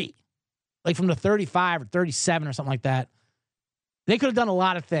 3, like from the 35 or 37 or something like that. They could have done a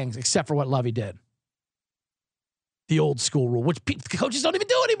lot of things except for what Lovey did. The old school rule, which coaches don't even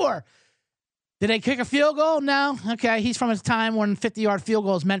do anymore. Did they kick a field goal? No. Okay, he's from a time when 50-yard field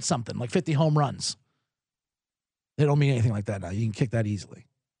goals meant something, like 50 home runs. They don't mean anything like that now. You can kick that easily.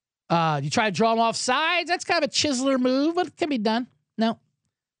 You try to draw them off sides. That's kind of a chiseler move, but it can be done. No.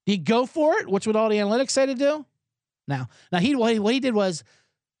 Do you go for it? Which would all the analytics say to do? No. Now, what he did was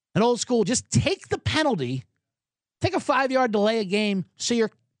an old school, just take the penalty, take a 5-yard delay a game so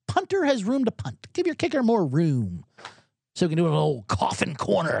your punter has room to punt. Give your kicker more room. So you can do an old coffin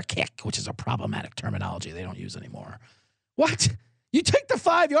corner kick, which is a problematic terminology they don't use anymore. What? You take the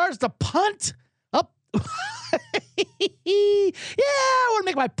 5 yards to punt? Up. I want to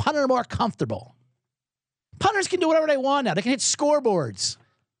make my punter more comfortable. Punters can do whatever they want now. They can hit scoreboards.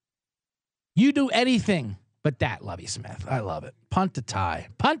 You do anything but that, Lovie Smith. I love it. Punt to tie.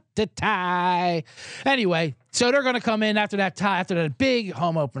 Punt to tie. Anyway, so they're going to come in after that tie, after that big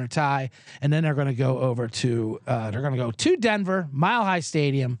home opener tie, and then they're going to go over to Denver, Mile High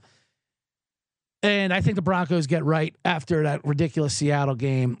Stadium. And I think the Broncos get right after that ridiculous Seattle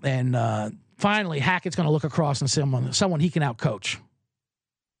game. And finally, Hackett's going to look across and someone he can outcoach.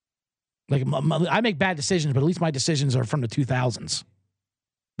 Like, I make bad decisions, but at least my decisions are from the 2000s.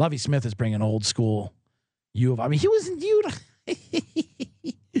 Lovie Smith is bringing old school he was in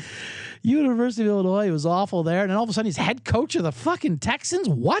University of Illinois. He was awful there. And then all of a sudden he's head coach of the fucking Texans.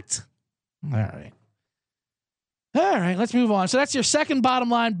 What? All right, let's move on. So that's your second bottom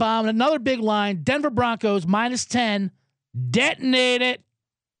line bomb. And another big line, Denver Broncos -10. Detonate it.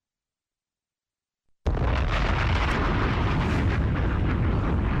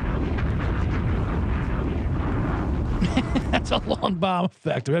 That's a long bomb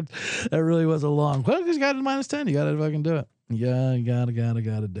effect. That really was a long. Well, because you got it -10. You got to fucking do it. Yeah, you gotta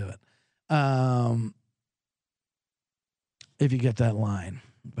do it. If you get that line,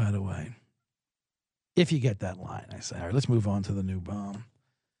 by the way. If you get that line, I say. All right, let's move on to the new bomb.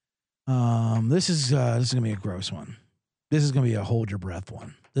 This is gonna be a gross one. This is gonna be a hold your breath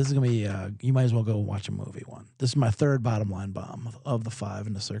one. This is gonna be you might as well go watch a movie one. This is my third bottom line bomb of the 5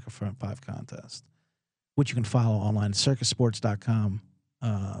 in the Circa Front 5 contest, which you can follow online at circusports.com.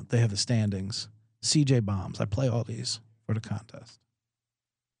 They have the standings. CJ Bombs. I play all these for the contest.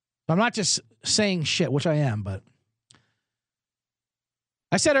 So I'm not just saying shit, which I am, but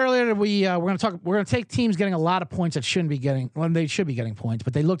I said earlier that we're going to take teams getting a lot of points that shouldn't be getting, well, they should be getting points,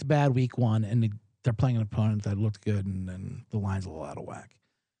 but they looked bad week 1 and they're playing an opponent that looked good and then the line's a little out of whack.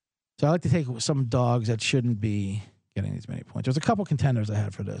 So I like to take some dogs that shouldn't be getting these many points. There's a couple contenders I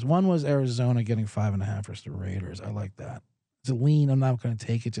had for this. One was Arizona getting 5.5 versus the Raiders. I like that. It's a lean. I'm not going to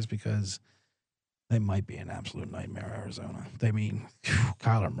take it just because they might be an absolute nightmare, Arizona.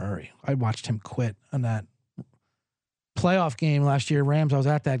 Kyler Murray. I watched him quit on that playoff game last year. Rams, I was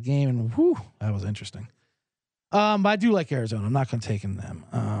at that game, and that was interesting. But I do like Arizona. I'm not going to take in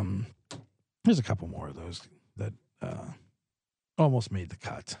them. There's a couple more of those that almost made the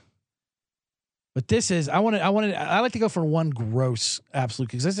cut. But this is, I like to go for one gross absolute,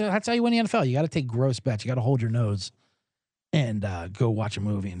 because that's how you win the NFL. You got to take gross bets. You got to hold your nose and go watch a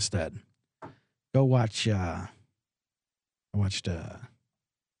movie instead. Go watch, I watched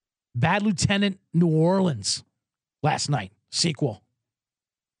Bad Lieutenant New Orleans last night, sequel.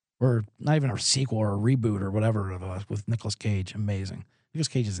 Or not even a sequel or a reboot or whatever with Nicolas Cage. Amazing. Nicolas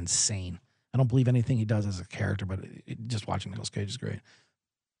Cage is insane. I don't believe anything he does as a character, but just watching Nicolas Cage is great.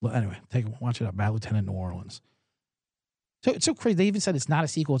 Well, anyway, watch it up. Bad Lieutenant New Orleans. So it's so crazy. They even said it's not a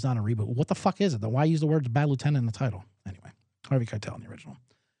sequel. It's not a reboot. What the fuck is it? Then why use the word Bad Lieutenant in the title? Anyway, Harvey Keitel in the original.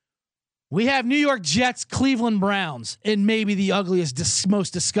 We have New York Jets, Cleveland Browns, in maybe the ugliest,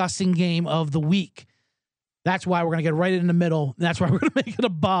 most disgusting game of the week. That's why we're going to get right in the middle. That's why we're going to make it a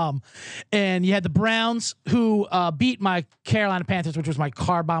bomb. And you had the Browns, who beat my Carolina Panthers, which was my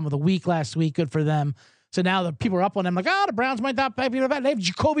car bomb of the week last week. Good for them. So now the people are up on them like, the Browns might not be bad. They have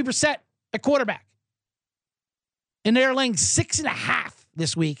Jacoby Brissett at quarterback. And they're laying 6.5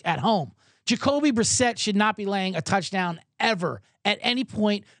 this week at home. Jacoby Brissett should not be laying a touchdown ever at any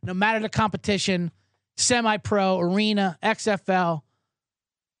point, no matter the competition, semi-pro, arena, XFL.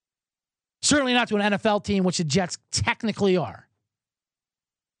 Certainly not to an NFL team, which the Jets technically are.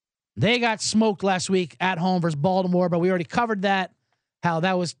 They got smoked last week at home versus Baltimore, but we already covered that, how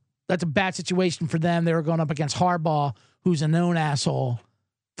that's a bad situation for them. They were going up against Harbaugh, who's a known asshole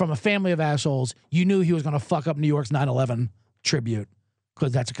from a family of assholes. You knew he was going to fuck up New York's 9/11 tribute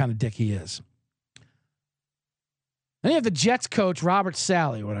because that's the kind of dick he is. Then you have the Jets coach, Robert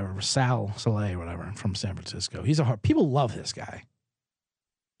Saleh, Saleh, whatever, from San Francisco. People love this guy.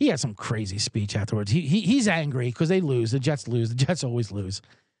 He had some crazy speech afterwards. He's angry because they lose. The Jets lose. The Jets always lose.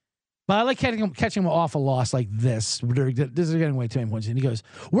 But I like catching him off a loss like this. This is getting way too many points. And he goes,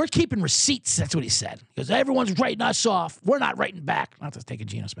 "We're keeping receipts." That's what he said. He goes, "Everyone's writing us off. We're not writing back." Not to take a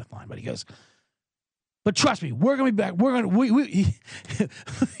Geno Smith line, but he goes, "But trust me, we're going to be back. We're going to."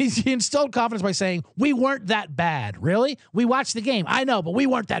 He instilled confidence by saying, "We weren't that bad." Really? We watched the game. I know, but we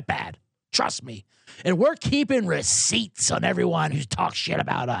weren't that bad. Trust me. And we're keeping receipts on everyone who talks shit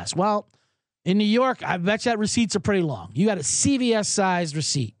about us. Well, in New York, I bet you that receipts are pretty long. You got a CVS-sized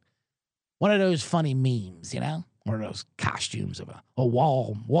receipt. one of those funny memes, one of those costumes of a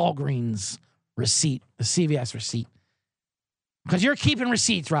Walgreens receipt, a CVS receipt. Because you're keeping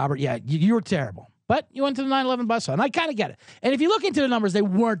receipts, Robert. Yeah, you were terrible. But you went to the 9/11 bus, and I kind of get it. And if you look into the numbers, they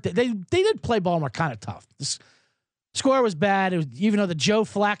weren't. They did play Baltimore kind of tough. The score was bad. Even though the Joe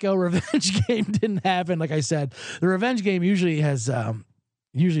Flacco revenge game didn't happen, like I said, the revenge game usually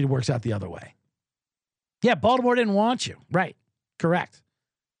works out the other way. Yeah, Baltimore didn't want you. Right. Correct.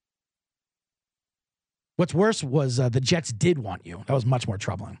 What's worse was the Jets did want you. That was much more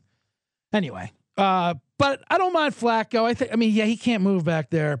troubling. Anyway, but I don't mind Flacco. He can't move back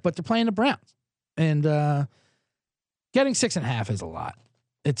there, but they're playing the Browns. And getting 6.5 is a lot.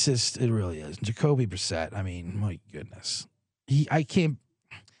 It really is. Jacoby Brissett, my goodness. It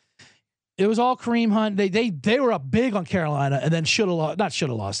was all Kareem Hunt. They were up big on Carolina and then not should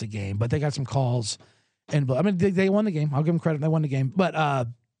have lost the game, but they got some calls. And they won the game. I'll give them credit. They won the game. But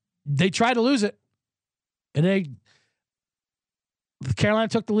they tried to lose it. And Carolina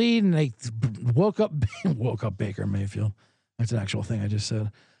took the lead and they woke up Baker Mayfield. That's an actual thing I just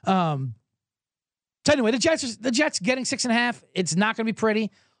said. So anyway, the Jets getting 6.5. It's not going to be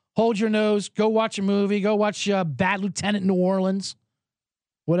pretty. Hold your nose. Go watch a movie. Go watch Bad Lieutenant New Orleans,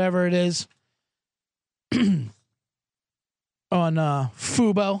 whatever it is, on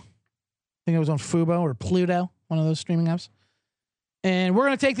Fubo. I think it was on Fubo or Pluto, one of those streaming apps. And we're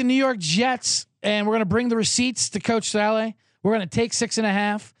going to take the New York Jets and we're going to bring the receipts to Coach Saleh. We're going to take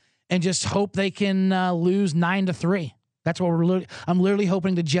 6.5 and just hope they can lose 9-3. That's what I'm literally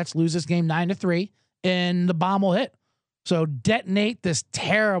hoping the Jets lose this game 9-3. And the bomb will hit. So detonate this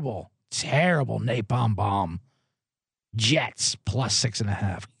terrible, terrible napalm bomb. Jets plus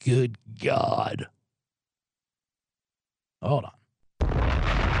 6.5. Good God. Hold on.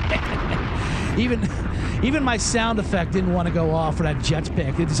 Even my sound effect didn't want to go off for that Jets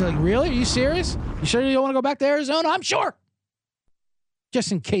pick. It's like, really? Are you serious? You sure you don't want to go back to Arizona? I'm sure.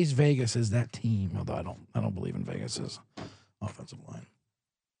 Just in case Vegas is that team, although I don't believe in Vegas's offensive line.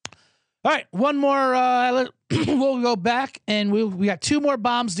 All right, one more. We'll go back, and we got 2 more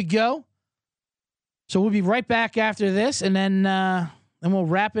bombs to go. So we'll be right back after this, and then we'll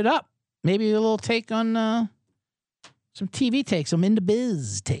wrap it up. Maybe a little take on some TV take, some In the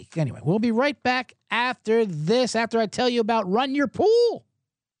Biz take. Anyway, we'll be right back after this, after I tell you about Run Your Pool.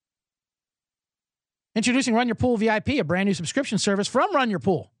 Introducing Run Your Pool VIP, a brand new subscription service from Run Your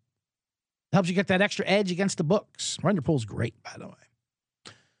Pool. It helps you get that extra edge against the books. Run Your Pool's great, by the way.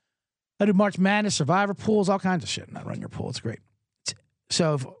 I do March Madness, Survivor pools, all kinds of shit. And I Run Your Pool. It's great.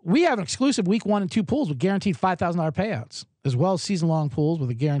 So we have an exclusive week 1 and 2 pools with guaranteed $5,000 payouts, as well as season-long pools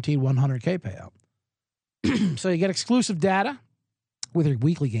with a guaranteed $100K payout. So you get exclusive data with your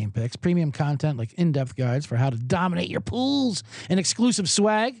weekly game picks, premium content like in-depth guides for how to dominate your pools, and exclusive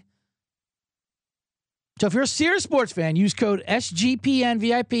swag. So if you're a serious sports fan, use code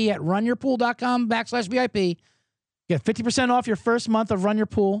SGPNVIP at runyourpool.com/VIP. Get 50% off your first month of Run Your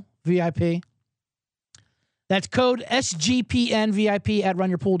Pool VIP. That's code SGPNVIP at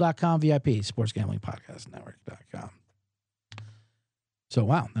runyourpool.com/VIP. Sports Gambling Podcast Network.com. So,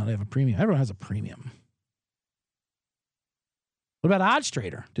 wow, now they have a premium. Everyone has a premium. What about Odds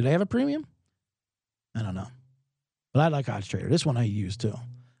Trader? Do they have a premium? I don't know. But I like Odds Trader. This one I use too.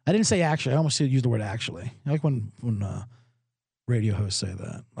 I didn't say actually. I almost used the word actually. I like when radio hosts say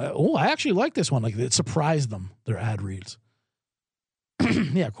that. I actually like this one. Like, it surprised them, their ad reads.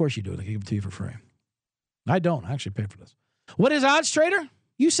 Yeah, of course you do. They give it to you for free. I don't. I actually pay for this. What is Odds Trader?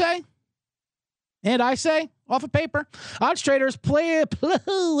 You say. And I say, off of paper. Odds Trader is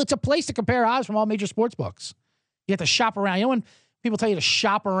it's a place to compare odds from all major sports books. You have to shop around. You know when people tell you to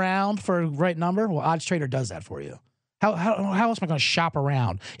shop around for a right number? Well, Odds Trader does that for you. How else am I going to shop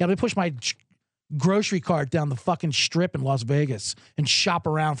around? Yeah, let me push my grocery cart down the fucking strip in Las Vegas and shop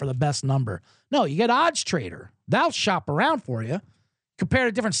around for the best number. No, you get Odds Trader. They'll shop around for you. Compare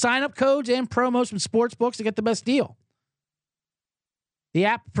to different sign-up codes and promos from sports books to get the best deal. The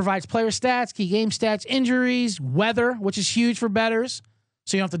app provides player stats, key game stats, injuries, weather, which is huge for bettors.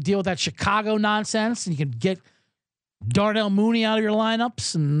 So you don't have to deal with that Chicago nonsense, and you can get Darnell Mooney out of your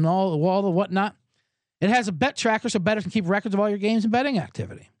lineups and all the whatnot. It has a bet tracker so bettors can keep records of all your games and betting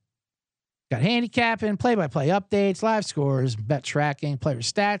activity. Got handicapping, play-by-play updates, live scores, bet tracking, player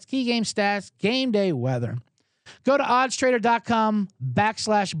stats, key game stats, game day weather. Go to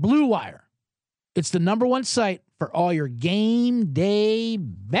oddstrader.com/Blue Wire. It's the #1 site for all your game day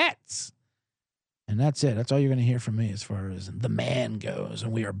bets. And that's it. That's all you're going to hear from me as far as the man goes.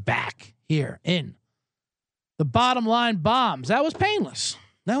 And we are back here in the bottom line bombs. That was painless.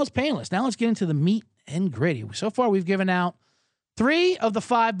 Now let's get into the meat and gritty. So far, we've given out 3 of the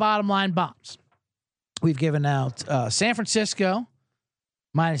 5 bottom line bombs. We've given out San Francisco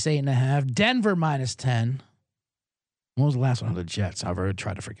 -8.5, Denver -10. What was the last one? The Jets. I've already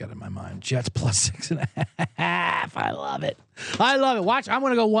tried to forget in my mind. Jets +6.5. I love it. I love it. Watch. I'm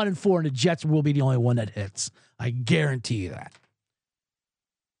going to go 1-4, and the Jets will be the only one that hits. I guarantee you that.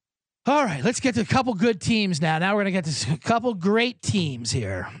 All right, let's get to a couple good teams now. Now we're going to get to a couple great teams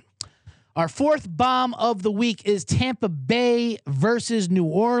here. Our 4th bomb of the week is Tampa Bay versus New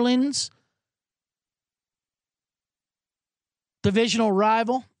Orleans. Divisional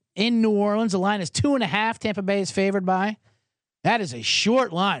rival in New Orleans. The line is 2.5. Tampa Bay is favored by. That is a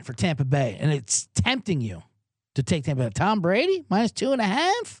short line for Tampa Bay, and it's tempting you to take Tampa Bay. Tom Brady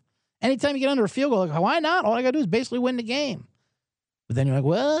 -2.5. Anytime you get under a field goal, like, why not? All I got to do is basically win the game. But then you're like,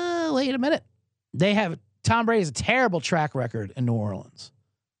 well, wait a minute. Tom Brady has a terrible track record in New Orleans.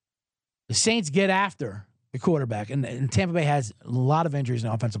 The Saints get after the quarterback, and Tampa Bay has a lot of injuries in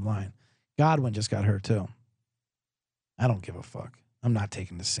the offensive line. Godwin just got hurt too. I don't give a fuck. I'm not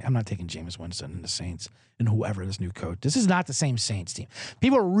taking Jameis Winston and the Saints and whoever this new coach. This is not the same Saints team.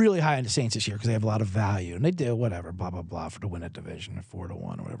 People are really high on the Saints this year because they have a lot of value, and they do whatever, blah blah blah, to win a division,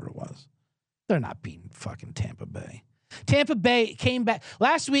 4-1 or whatever it was. They're not beating fucking Tampa Bay. Tampa Bay came back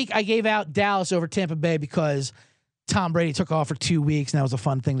last week. I gave out Dallas over Tampa Bay because Tom Brady took off for 2 weeks, and that was a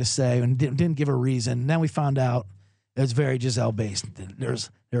fun thing to say, and didn't give a reason. And then we found out it was very Giselle based. There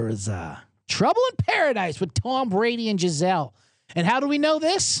was trouble in paradise with Tom Brady and Giselle. And how do we know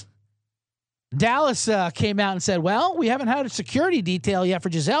this? Dallas came out and said, well, we haven't had a security detail yet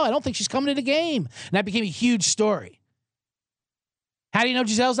for Giselle. I don't think she's coming to the game. And that became a huge story. How do you know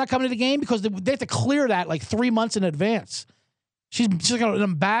Giselle's not coming to the game? Because they have to clear that like 3 months in advance. She's like an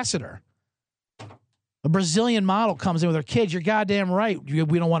ambassador. A Brazilian model comes in with her kids. You're goddamn right.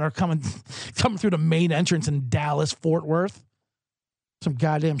 We don't want her coming through the main entrance in Dallas, Fort Worth. Some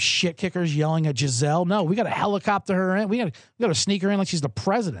goddamn shit kickers yelling at Giselle. No, we got to helicopter her in. We got to sneak her in like she's the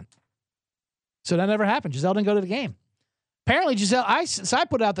president. So that never happened. Giselle didn't go to the game. Apparently, Giselle. I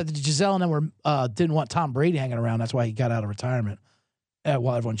put out that Giselle and them didn't want Tom Brady hanging around. That's why he got out of retirement.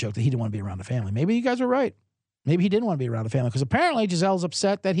 While everyone joked that he didn't want to be around the family. Maybe you guys were right. Maybe he didn't want to be around the family because apparently Giselle's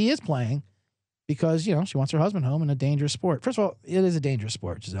upset that he is playing because she wants her husband home in a dangerous sport. First of all, it is a dangerous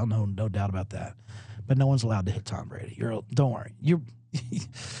sport, Giselle. No doubt about that. But no one's allowed to hit Tom Brady. Don't worry.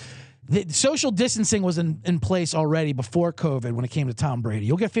 The social distancing was in place already before COVID when it came to Tom Brady.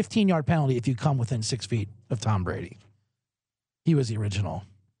 You'll get a 15-yard penalty if you come within 6 feet of Tom Brady. He was the original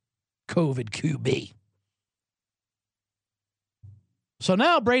COVID QB. So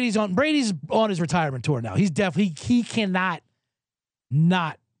now Brady's on his retirement tour now. He cannot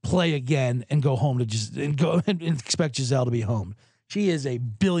not play again and go home and expect Giselle to be home. She is a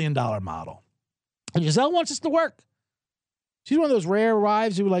 $1 billion model. And Giselle wants us to work. She's one of those rare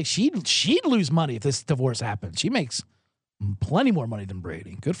wives who she'd lose money if this divorce happens. She makes plenty more money than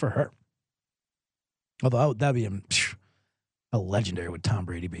Brady. Good for her. Although that'd be a legendary would Tom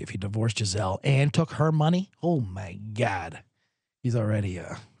Brady be if he divorced Giselle and took her money. Oh my God. He's already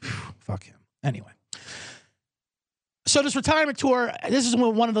fuck him. Anyway. So this retirement tour, this is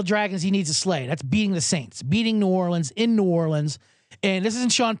one of the dragons he needs to slay. That's beating the Saints, beating New Orleans in New Orleans. And this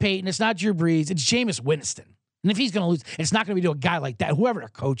isn't Sean Payton. It's not Drew Brees. It's Jameis Winston. And if he's going to lose, it's not going to be to a guy like that. Whoever their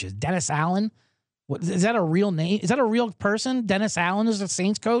coach is, Dennis Allen. What is that a real name? Is that a real person? Dennis Allen is the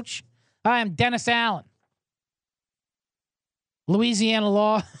Saints coach. I am Dennis Allen. Louisiana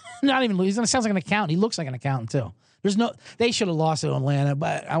law, not even Louisiana. Sounds like an accountant. He looks like an accountant too. They should have lost to Atlanta,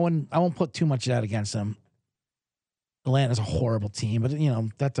 but I won't put too much of that against them. Atlanta's a horrible team, but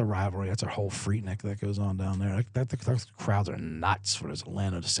that's a rivalry. That's a whole freaknik that goes on down there. The crowds are nuts for those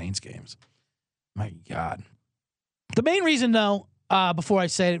Atlanta to Saints games. My God. The main reason, though, before I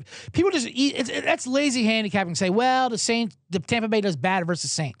say it, people just that's lazy handicapping. Say, well, the Tampa Bay does bad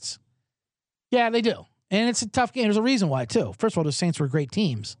versus Saints. Yeah, they do, and it's a tough game. There's a reason why too. First of all, the Saints were great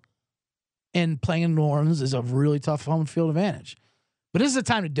teams, and playing in New Orleans is a really tough home field advantage. But this is the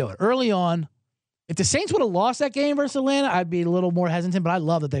time to do it early on. If the Saints would have lost that game versus Atlanta, I'd be a little more hesitant. But I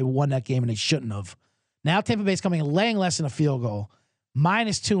love that they won that game and they shouldn't have. Now Tampa Bay's coming and laying less than a field goal,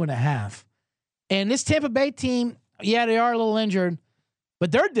 -2.5, and this Tampa Bay team. Yeah, they are a little injured,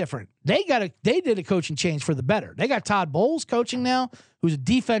 but they're different. They did a coaching change for the better. They got Todd Bowles coaching now, who's a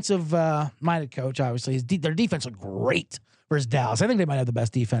defensive minded coach. Obviously, their defense looked great versus Dallas. I think they might have the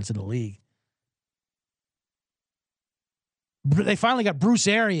best defense in the league. They finally got Bruce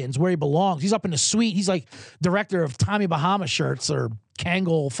Arians where he belongs. He's up in the suite. He's like director of Tommy Bahama shirts or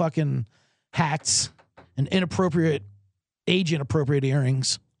Kangol fucking hats and age inappropriate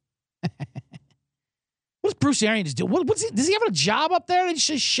earrings. Bruce Arians do? What's he, does he have a job up there? They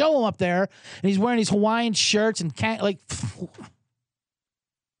just show him up there, and he's wearing these Hawaiian shirts and like.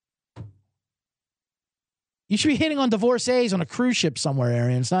 You should be hitting on divorcees on a cruise ship somewhere,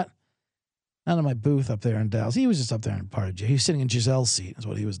 Arians. Not in my booth up there in Dallas. He was just up there in part of He was sitting in Giselle's seat. Is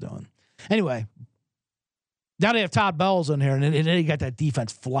what he was doing. Anyway, now they have Todd Bowles in here, and then he got that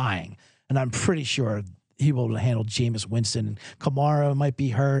defense flying. And I'm pretty sure he will handle Jameis Winston. And Kamara might be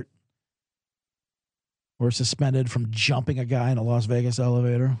hurt or suspended from jumping a guy in a Las Vegas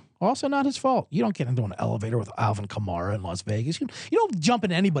elevator. Also not his fault. You don't get into an elevator with Alvin Kamara in Las Vegas. You don't jump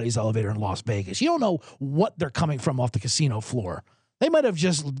in anybody's elevator in Las Vegas. You don't know what they're coming from off the casino floor. They might have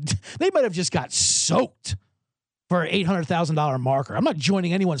just got soaked for an $800,000 marker. I'm not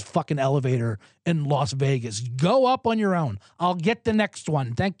joining anyone's fucking elevator in Las Vegas. Go up on your own. I'll get the next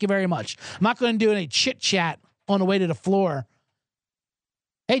one. Thank you very much. I'm not going to do any chit chat on the way to the floor.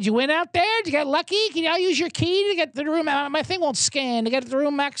 Hey, did you win out there? Did you get lucky? Can y'all use your key to get to the room? My thing won't scan to get to the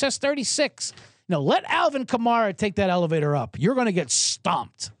room access 36. Let Alvin Kamara take that elevator up. You're going to get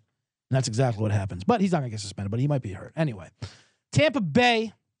stomped. And that's exactly what happens. But he's not going to get suspended, but he might be hurt. Anyway, Tampa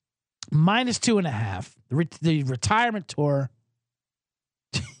Bay, -2.5. The retirement tour.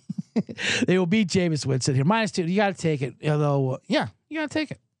 They will beat Jameis Winston here. -2. You got to take it. Although, yeah, you got to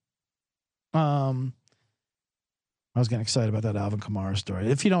take it. I was getting excited about that Alvin Kamara story.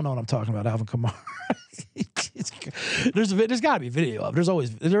 If you don't know what I'm talking about, Alvin Kamara, there's got to be video of.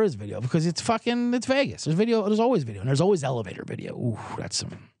 There is video because it's Vegas. There's video. There's always video, and there's always elevator video. Ooh, that's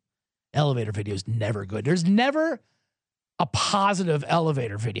some elevator video is never good. There's never a positive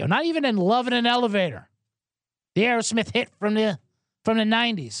elevator video. Not even in Love in an Elevator, the Aerosmith hit from the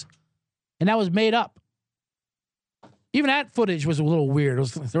 90s, and that was made up. Even that footage was a little weird.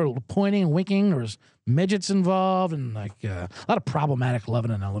 They were pointing and winking. There was midgets involved and a lot of problematic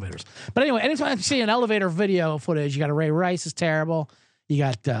loving in elevators. But anyway, anytime you see an elevator video footage, you got Ray Rice is terrible. You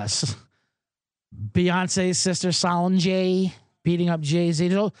got Beyonce's sister Solange beating up Jay-Z.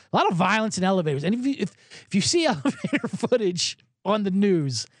 There's a lot of violence in elevators. And if you see elevator footage on the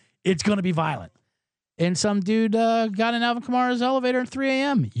news, it's going to be violent. And some dude got in Alvin Kamara's elevator at 3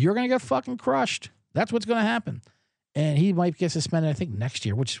 a.m. You're going to get fucking crushed. That's what's going to happen. And he might get suspended, I think, next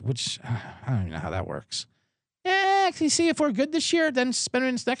year, which I don't even know how that works. Yeah, can you see if we're good this year, then suspend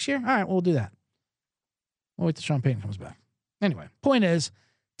it next year? All right, we'll do that. We'll wait till Sean Payton comes back. Anyway, point is,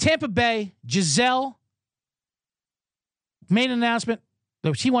 Tampa Bay, Giselle made an announcement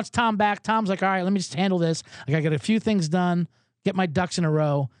that she wants Tom back. Tom's like, all right, let me just handle this. I got to get a few things done, get my ducks in a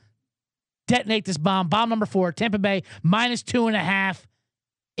row, detonate this bomb. Bomb number 4, Tampa Bay, -2.5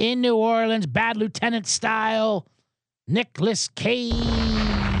 in New Orleans, Bad Lieutenant style. Nicolas Cage,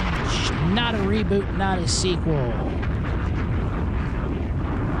 not a reboot, not a sequel.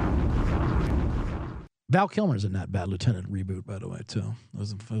 Val Kilmer's in that Bad Lieutenant reboot, by the way, too.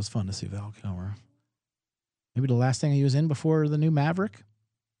 It was fun to see Val Kilmer. Maybe the last thing he was in before the new Maverick.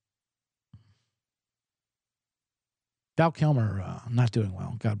 Val Kilmer, not doing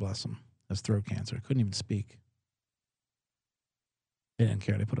well. God bless him. Has throat cancer. Couldn't even speak. They didn't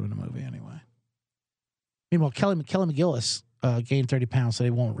care. They put him in the movie anyway. Meanwhile, Kelly McGillis gained 30 pounds, so they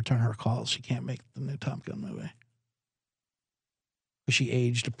won't return her calls. She can't make the new Top Gun movie. She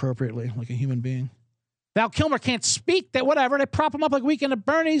aged appropriately, like a human being. Val Kilmer can't speak. That whatever. They prop him up like Weekend at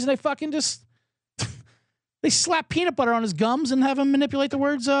Bernie's, and they fucking just they slap peanut butter on his gums and have him manipulate the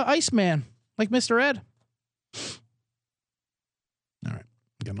words Iceman, like Mr. Ed. All right,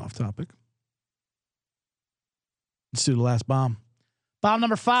 getting off topic. Let's do the last bomb. Bomb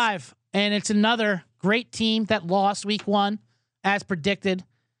number 5, and it's another great team that lost week 1, as predicted.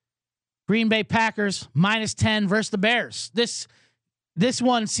 Green Bay Packers -10 versus the Bears. This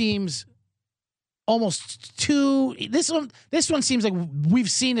one seems almost too. This one seems like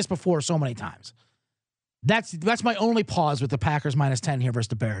we've seen this before so many times. That's my only pause with the Packers -10 here versus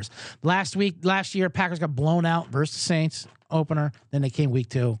the Bears. Last year, Packers got blown out versus the Saints opener. Then they came week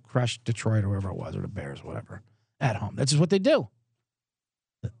 2, crushed Detroit or whoever it was, or the Bears, whatever, at home. That's just what they do.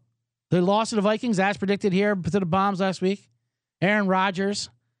 They lost to the Vikings, as predicted here, to the bombs last week. Aaron Rodgers,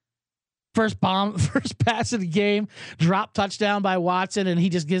 first pass of the game, drop touchdown by Watson, and he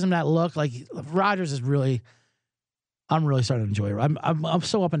just gives him that look. Like Rodgers is really, I'm really starting to enjoy it. I'm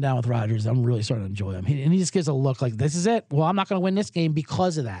so up and down with Rodgers. I'm really starting to enjoy him. He just gives a look like this is it. Well, I'm not going to win this game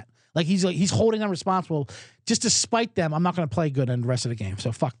because of that. Like he's holding them responsible. Just to spite them, I'm not going to play good in the rest of the game.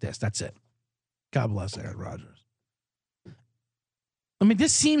 So fuck this. That's it. God bless Aaron Rodgers. I mean,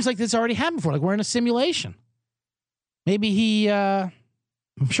 this seems like this already happened before. Like we're in a simulation. Maybe I'm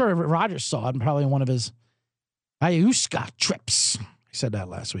sure Rodgers saw it, probably in one of his ayahuasca trips. I said that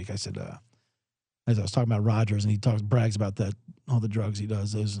last week. I said As I was talking about Rodgers, and he brags about that all the drugs he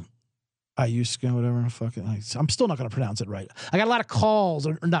does. Those Iuska, whatever. Fucking, I'm still not going to pronounce it right. I got a lot of calls,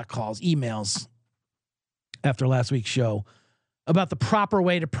 or not calls, emails after last week's show about the proper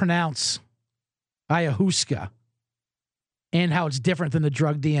way to pronounce ayahuasca and how it's different than the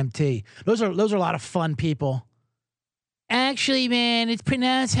drug DMT. Those are a lot of fun people. Actually, man, it's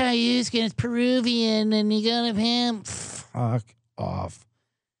pronounced ayahuasca. It's Peruvian, and you gotta him. Fuck off.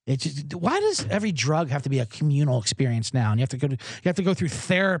 It's just, why does every drug have to be a communal experience now? And you have to go through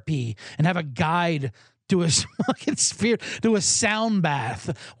therapy and have a guide do a fucking sphere, do a sound bath.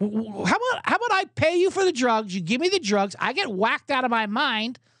 How about I pay you for the drugs? You give me the drugs. I get whacked out of my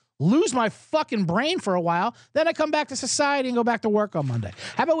mind, lose my fucking brain for a while. Then I come back to society and go back to work on Monday.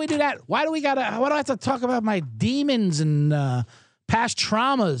 How about we do that? Why do I have to talk about my demons and past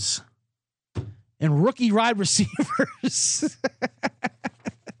traumas and rookie wide receivers?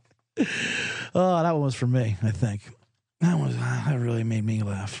 Oh, that one was for me, I think. That really made me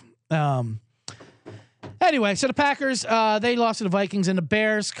laugh. Anyway, so the Packers, they lost to the Vikings, and the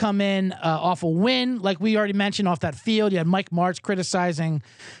Bears come in off a win. Like we already mentioned, off that field, you had Mike Martz criticizing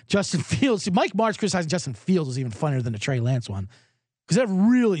Justin Fields. See, Mike Martz criticizing Justin Fields was even funnier than the Trey Lance one, because that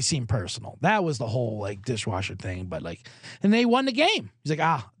really seemed personal. That was the whole, like, dishwasher thing. But, like, and they won the game. He's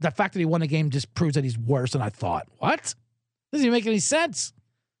like, the fact that he won the game just proves that he's worse than I thought. What? Doesn't even make any sense.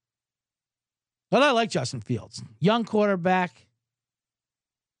 But I like Justin Fields. Young quarterback.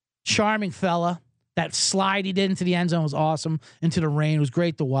 Charming fella. That slide he did into the end zone was awesome. Into the rain. It was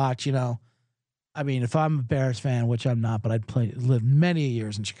great to watch, you know. I mean, if I'm a Bears fan, which I'm not, but lived many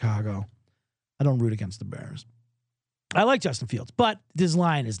years in Chicago, I don't root against the Bears. I like Justin Fields, but his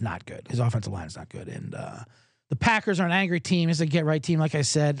line is not good. His offensive line is not good. And the Packers are an angry team. It's a get-right team, like I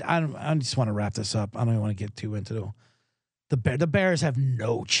said. I just want to wrap this up. I don't even want to get too into the Bears have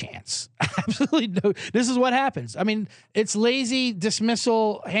no chance. Absolutely no. This is what happens. I mean, it's lazy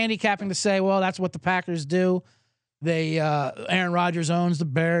dismissal, handicapping to say, well, that's what the Packers do. Aaron Rodgers owns the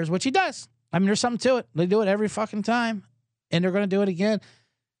Bears, which he does. I mean, there's something to it. They do it every fucking time, and they're going to do it again.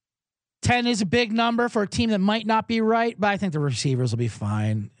 10 is a big number for a team that might not be right, but I think the receivers will be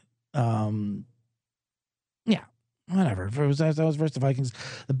fine. Yeah, whatever. If it was versus the Vikings,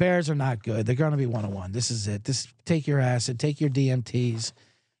 the Bears are not good. They're going to be 1-1. This is it. Take your acid, take your DMTs,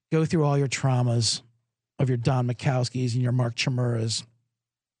 go through all your traumas of your Don Mikowskis and your Mark Chimuras.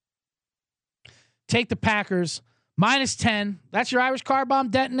 Take the Packers -10. That's your Irish car bomb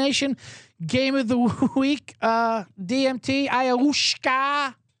detonation. Game of the week. DMT.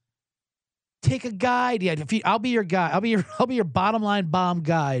 Ayahuasca. Take a guide. Yeah, I'll be your guy. I'll be your bottom line bomb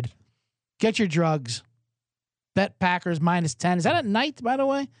guide. Get your drugs. Bet Packers -10. Is that at night, by the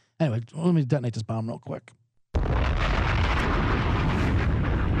way? Anyway, let me detonate this bomb real quick.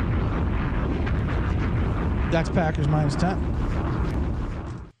 That's Packers -10.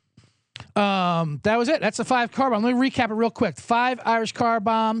 That was it. That's the 5 car bomb. Let me recap it real quick. 5 Irish car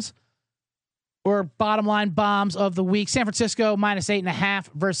bombs or bottom line bombs of the week. San Francisco -8.5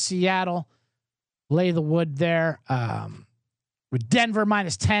 versus Seattle. Lay the wood there. With Denver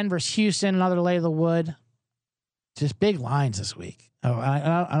 -10 versus Houston. Another lay the wood. Just big lines this week. Oh,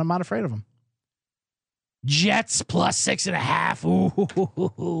 I'm not afraid of them. Jets +6.5.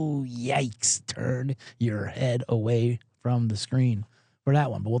 Ooh, yikes. Turn your head away from the screen for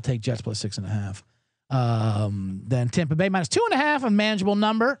that one, but we'll take Jets +6.5. Then Tampa Bay -2.5, a manageable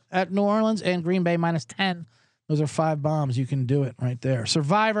number at New Orleans, and Green Bay -10. Those are 5 bombs. You can do it right there.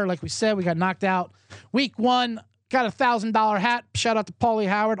 Survivor, like we said, we got knocked out. Week 1, got a $1,000 hat. Shout out to Paulie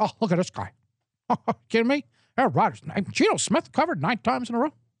Howard. Oh, look at this guy. Kidding me? Aaron Rodgers. Geno Smith covered 9 times in a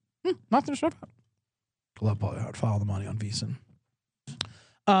row. Nothing to say about. Love Paulie Howard. Follow the money on VSiN.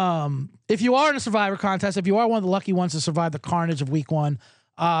 If you are in a Survivor contest, if you are one of the lucky ones to survive the carnage of week 1,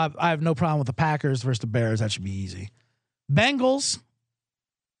 I have no problem with the Packers versus the Bears. That should be easy. Bengals.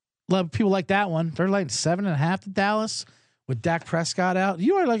 Love people like that one. They're like 7.5 to Dallas with Dak Prescott out. You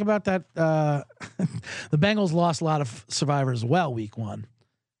know what I like about that? The Bengals lost a lot of Survivor as well week 1.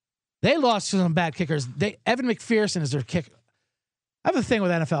 They lost to some bad kickers. Evan McPherson is their kicker. I have a thing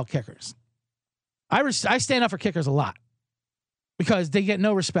with NFL kickers. I stand up for kickers a lot because they get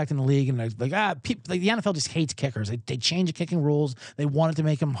no respect in the league, and they're like the NFL just hates kickers. They change the kicking rules. They want it to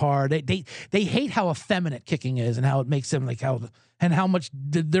make them hard. They hate how effeminate kicking is and how it makes them how much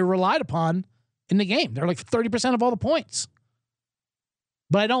they're relied upon in the game. They're like 30% of all the points.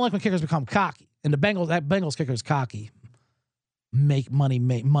 But I don't like when kickers become cocky. And that Bengals kicker is cocky. Make money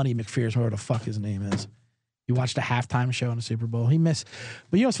McPherson, whoever the fuck his name is. You watched a halftime show in the Super Bowl. He missed,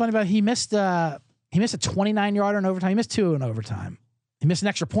 but you know what's funny about it? He missed a 29-yarder in overtime. He missed 2 in overtime. He missed an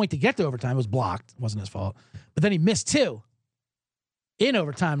extra point to get to overtime. It was blocked. It wasn't his fault. But then he missed 2 in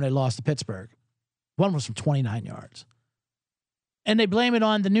overtime. They lost to Pittsburgh. One was from 29 yards. And they blame it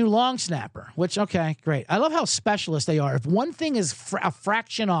on the new long snapper, which, okay, great. I love how specialist they are. If one thing is a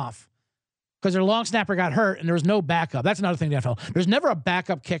fraction off because their long snapper got hurt and there was no backup, that's another thing in the NFL. There's never a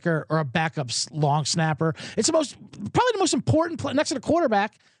backup kicker or a backup long snapper. It's probably the most important, next to the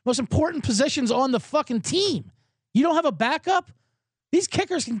quarterback, most important positions on the fucking team. You don't have a backup? These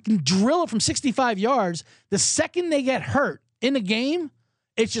kickers can drill it from 65 yards. The second they get hurt in the game,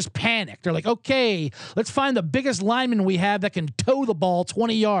 it's just panic. They're like, okay, let's find the biggest lineman we have that can tow the ball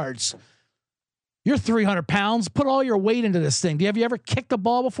 20 yards. You're 300 pounds. Put all your weight into this thing. Have you ever kicked the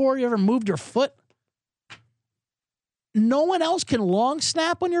ball before? You ever moved your foot? No one else can long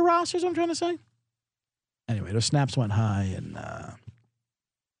snap on your roster, is what I'm trying to say. Anyway, those snaps went high, and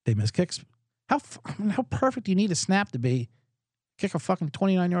they missed kicks. How perfect do you need a snap to be? Kick a fucking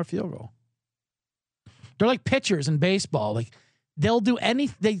 29-yard field goal. They're like pitchers in baseball. Like, they'll do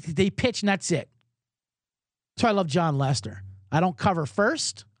anything. They pitch, and that's it. That's why I love John Lester. I don't cover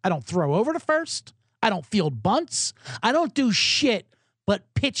first. I don't throw over to first. I don't field bunts. I don't do shit but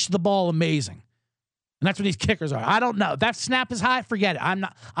pitch the ball amazing. And that's what these kickers are. I don't know. That snap is high. Forget it.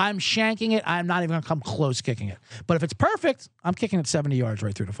 I'm shanking it. I'm not even going to come close kicking it. But if it's perfect, I'm kicking it 70 yards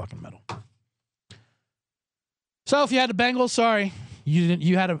right through the fucking middle. So if you had the Bengals, sorry.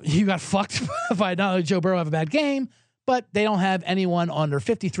 You got fucked by not only Joe Burrow have a bad game, but they don't have anyone on their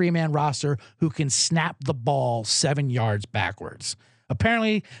 53-man roster who can snap the ball 7 yards backwards.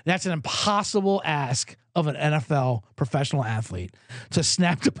 Apparently, that's an impossible ask of an NFL professional athlete to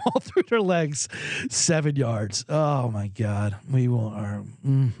snap the ball through their legs 7 yards. Oh, my God.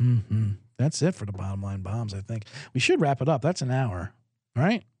 That's it for the bottom line bombs, I think. We should wrap it up. That's an hour,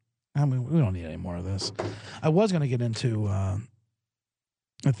 right? I mean, we don't need any more of this. I was going to get into a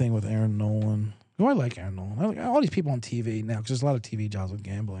thing with Aaron Nolan. Oh, I like Aaron Nolan. I like all these people on TV now because there's a lot of TV jobs with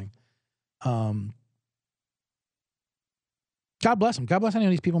gambling. God bless them. God bless any of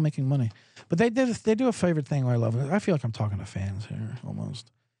these people making money. But they do a favorite thing where I love it. I feel like I'm talking to fans here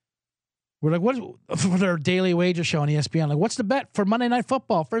almost. We're like, what for their daily wager show on ESPN? Like, what's the bet for Monday Night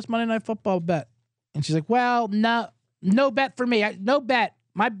Football? First Monday Night Football bet. And she's like, well, no bet for me. No bet.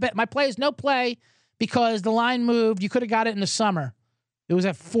 My play is no play because the line moved. You could have got it in the summer. It was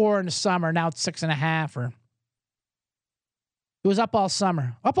at 4 in the summer. Now it's 6.5. Or it was up all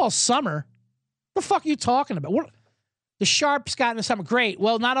summer. Up all summer? What the fuck are you talking about? What? The Sharps got in the summer. Great.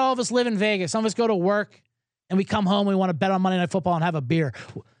 Well, not all of us live in Vegas. Some of us go to work and we come home. We want to bet on Monday Night Football and have a beer.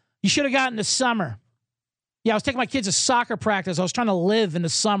 You should have gotten the summer. Yeah, I was taking my kids to soccer practice. I was trying to live in the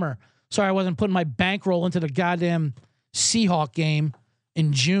summer. Sorry, I wasn't putting my bankroll into the goddamn Seahawk game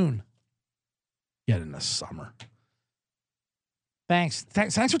in June. Yet in the summer. Thanks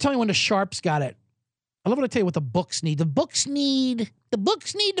for telling me when the Sharps got it. I love what I tell you what the books need. The books need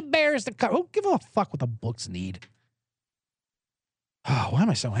the Bears to cover. Who give a fuck what the books need? Oh, why am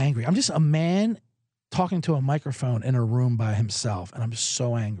I so angry? I'm just a man talking to a microphone in a room by himself, and I'm just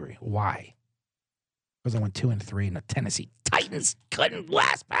so angry. Why? Because I went 2-3, and the Tennessee Titans couldn't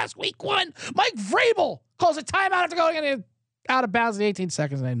last past week 1. Mike Vrabel calls a timeout after going out of bounds in 18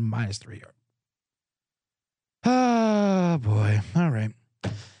 seconds and then -3 yards. Oh, boy. All right.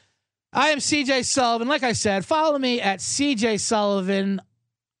 I am CJ Sullivan. Like I said, follow me at CJ Sullivan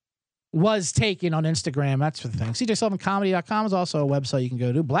was taken on Instagram. That's the thing. CJSullivanComedy.com is also a website you can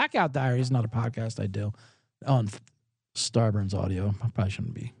go to. Blackout Diary is another podcast I do on Starburns Audio. I probably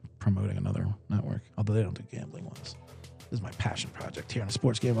shouldn't be promoting another network, although they don't do gambling ones. This is my passion project here on the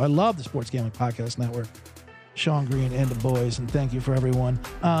Sports Gambling. I love the Sports Gambling Podcast Network. Sean Green and the boys, and thank you for everyone.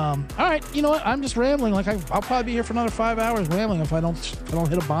 All right, you know what? I'm just rambling. Like I'll probably be here for another 5 hours rambling if I don't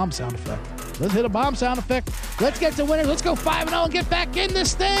hit a bomb sound effect. Let's hit a bomb sound effect. Let's get to winners. Let's go 5-0 and get back in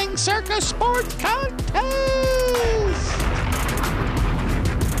this thing. Circa Sports Contest.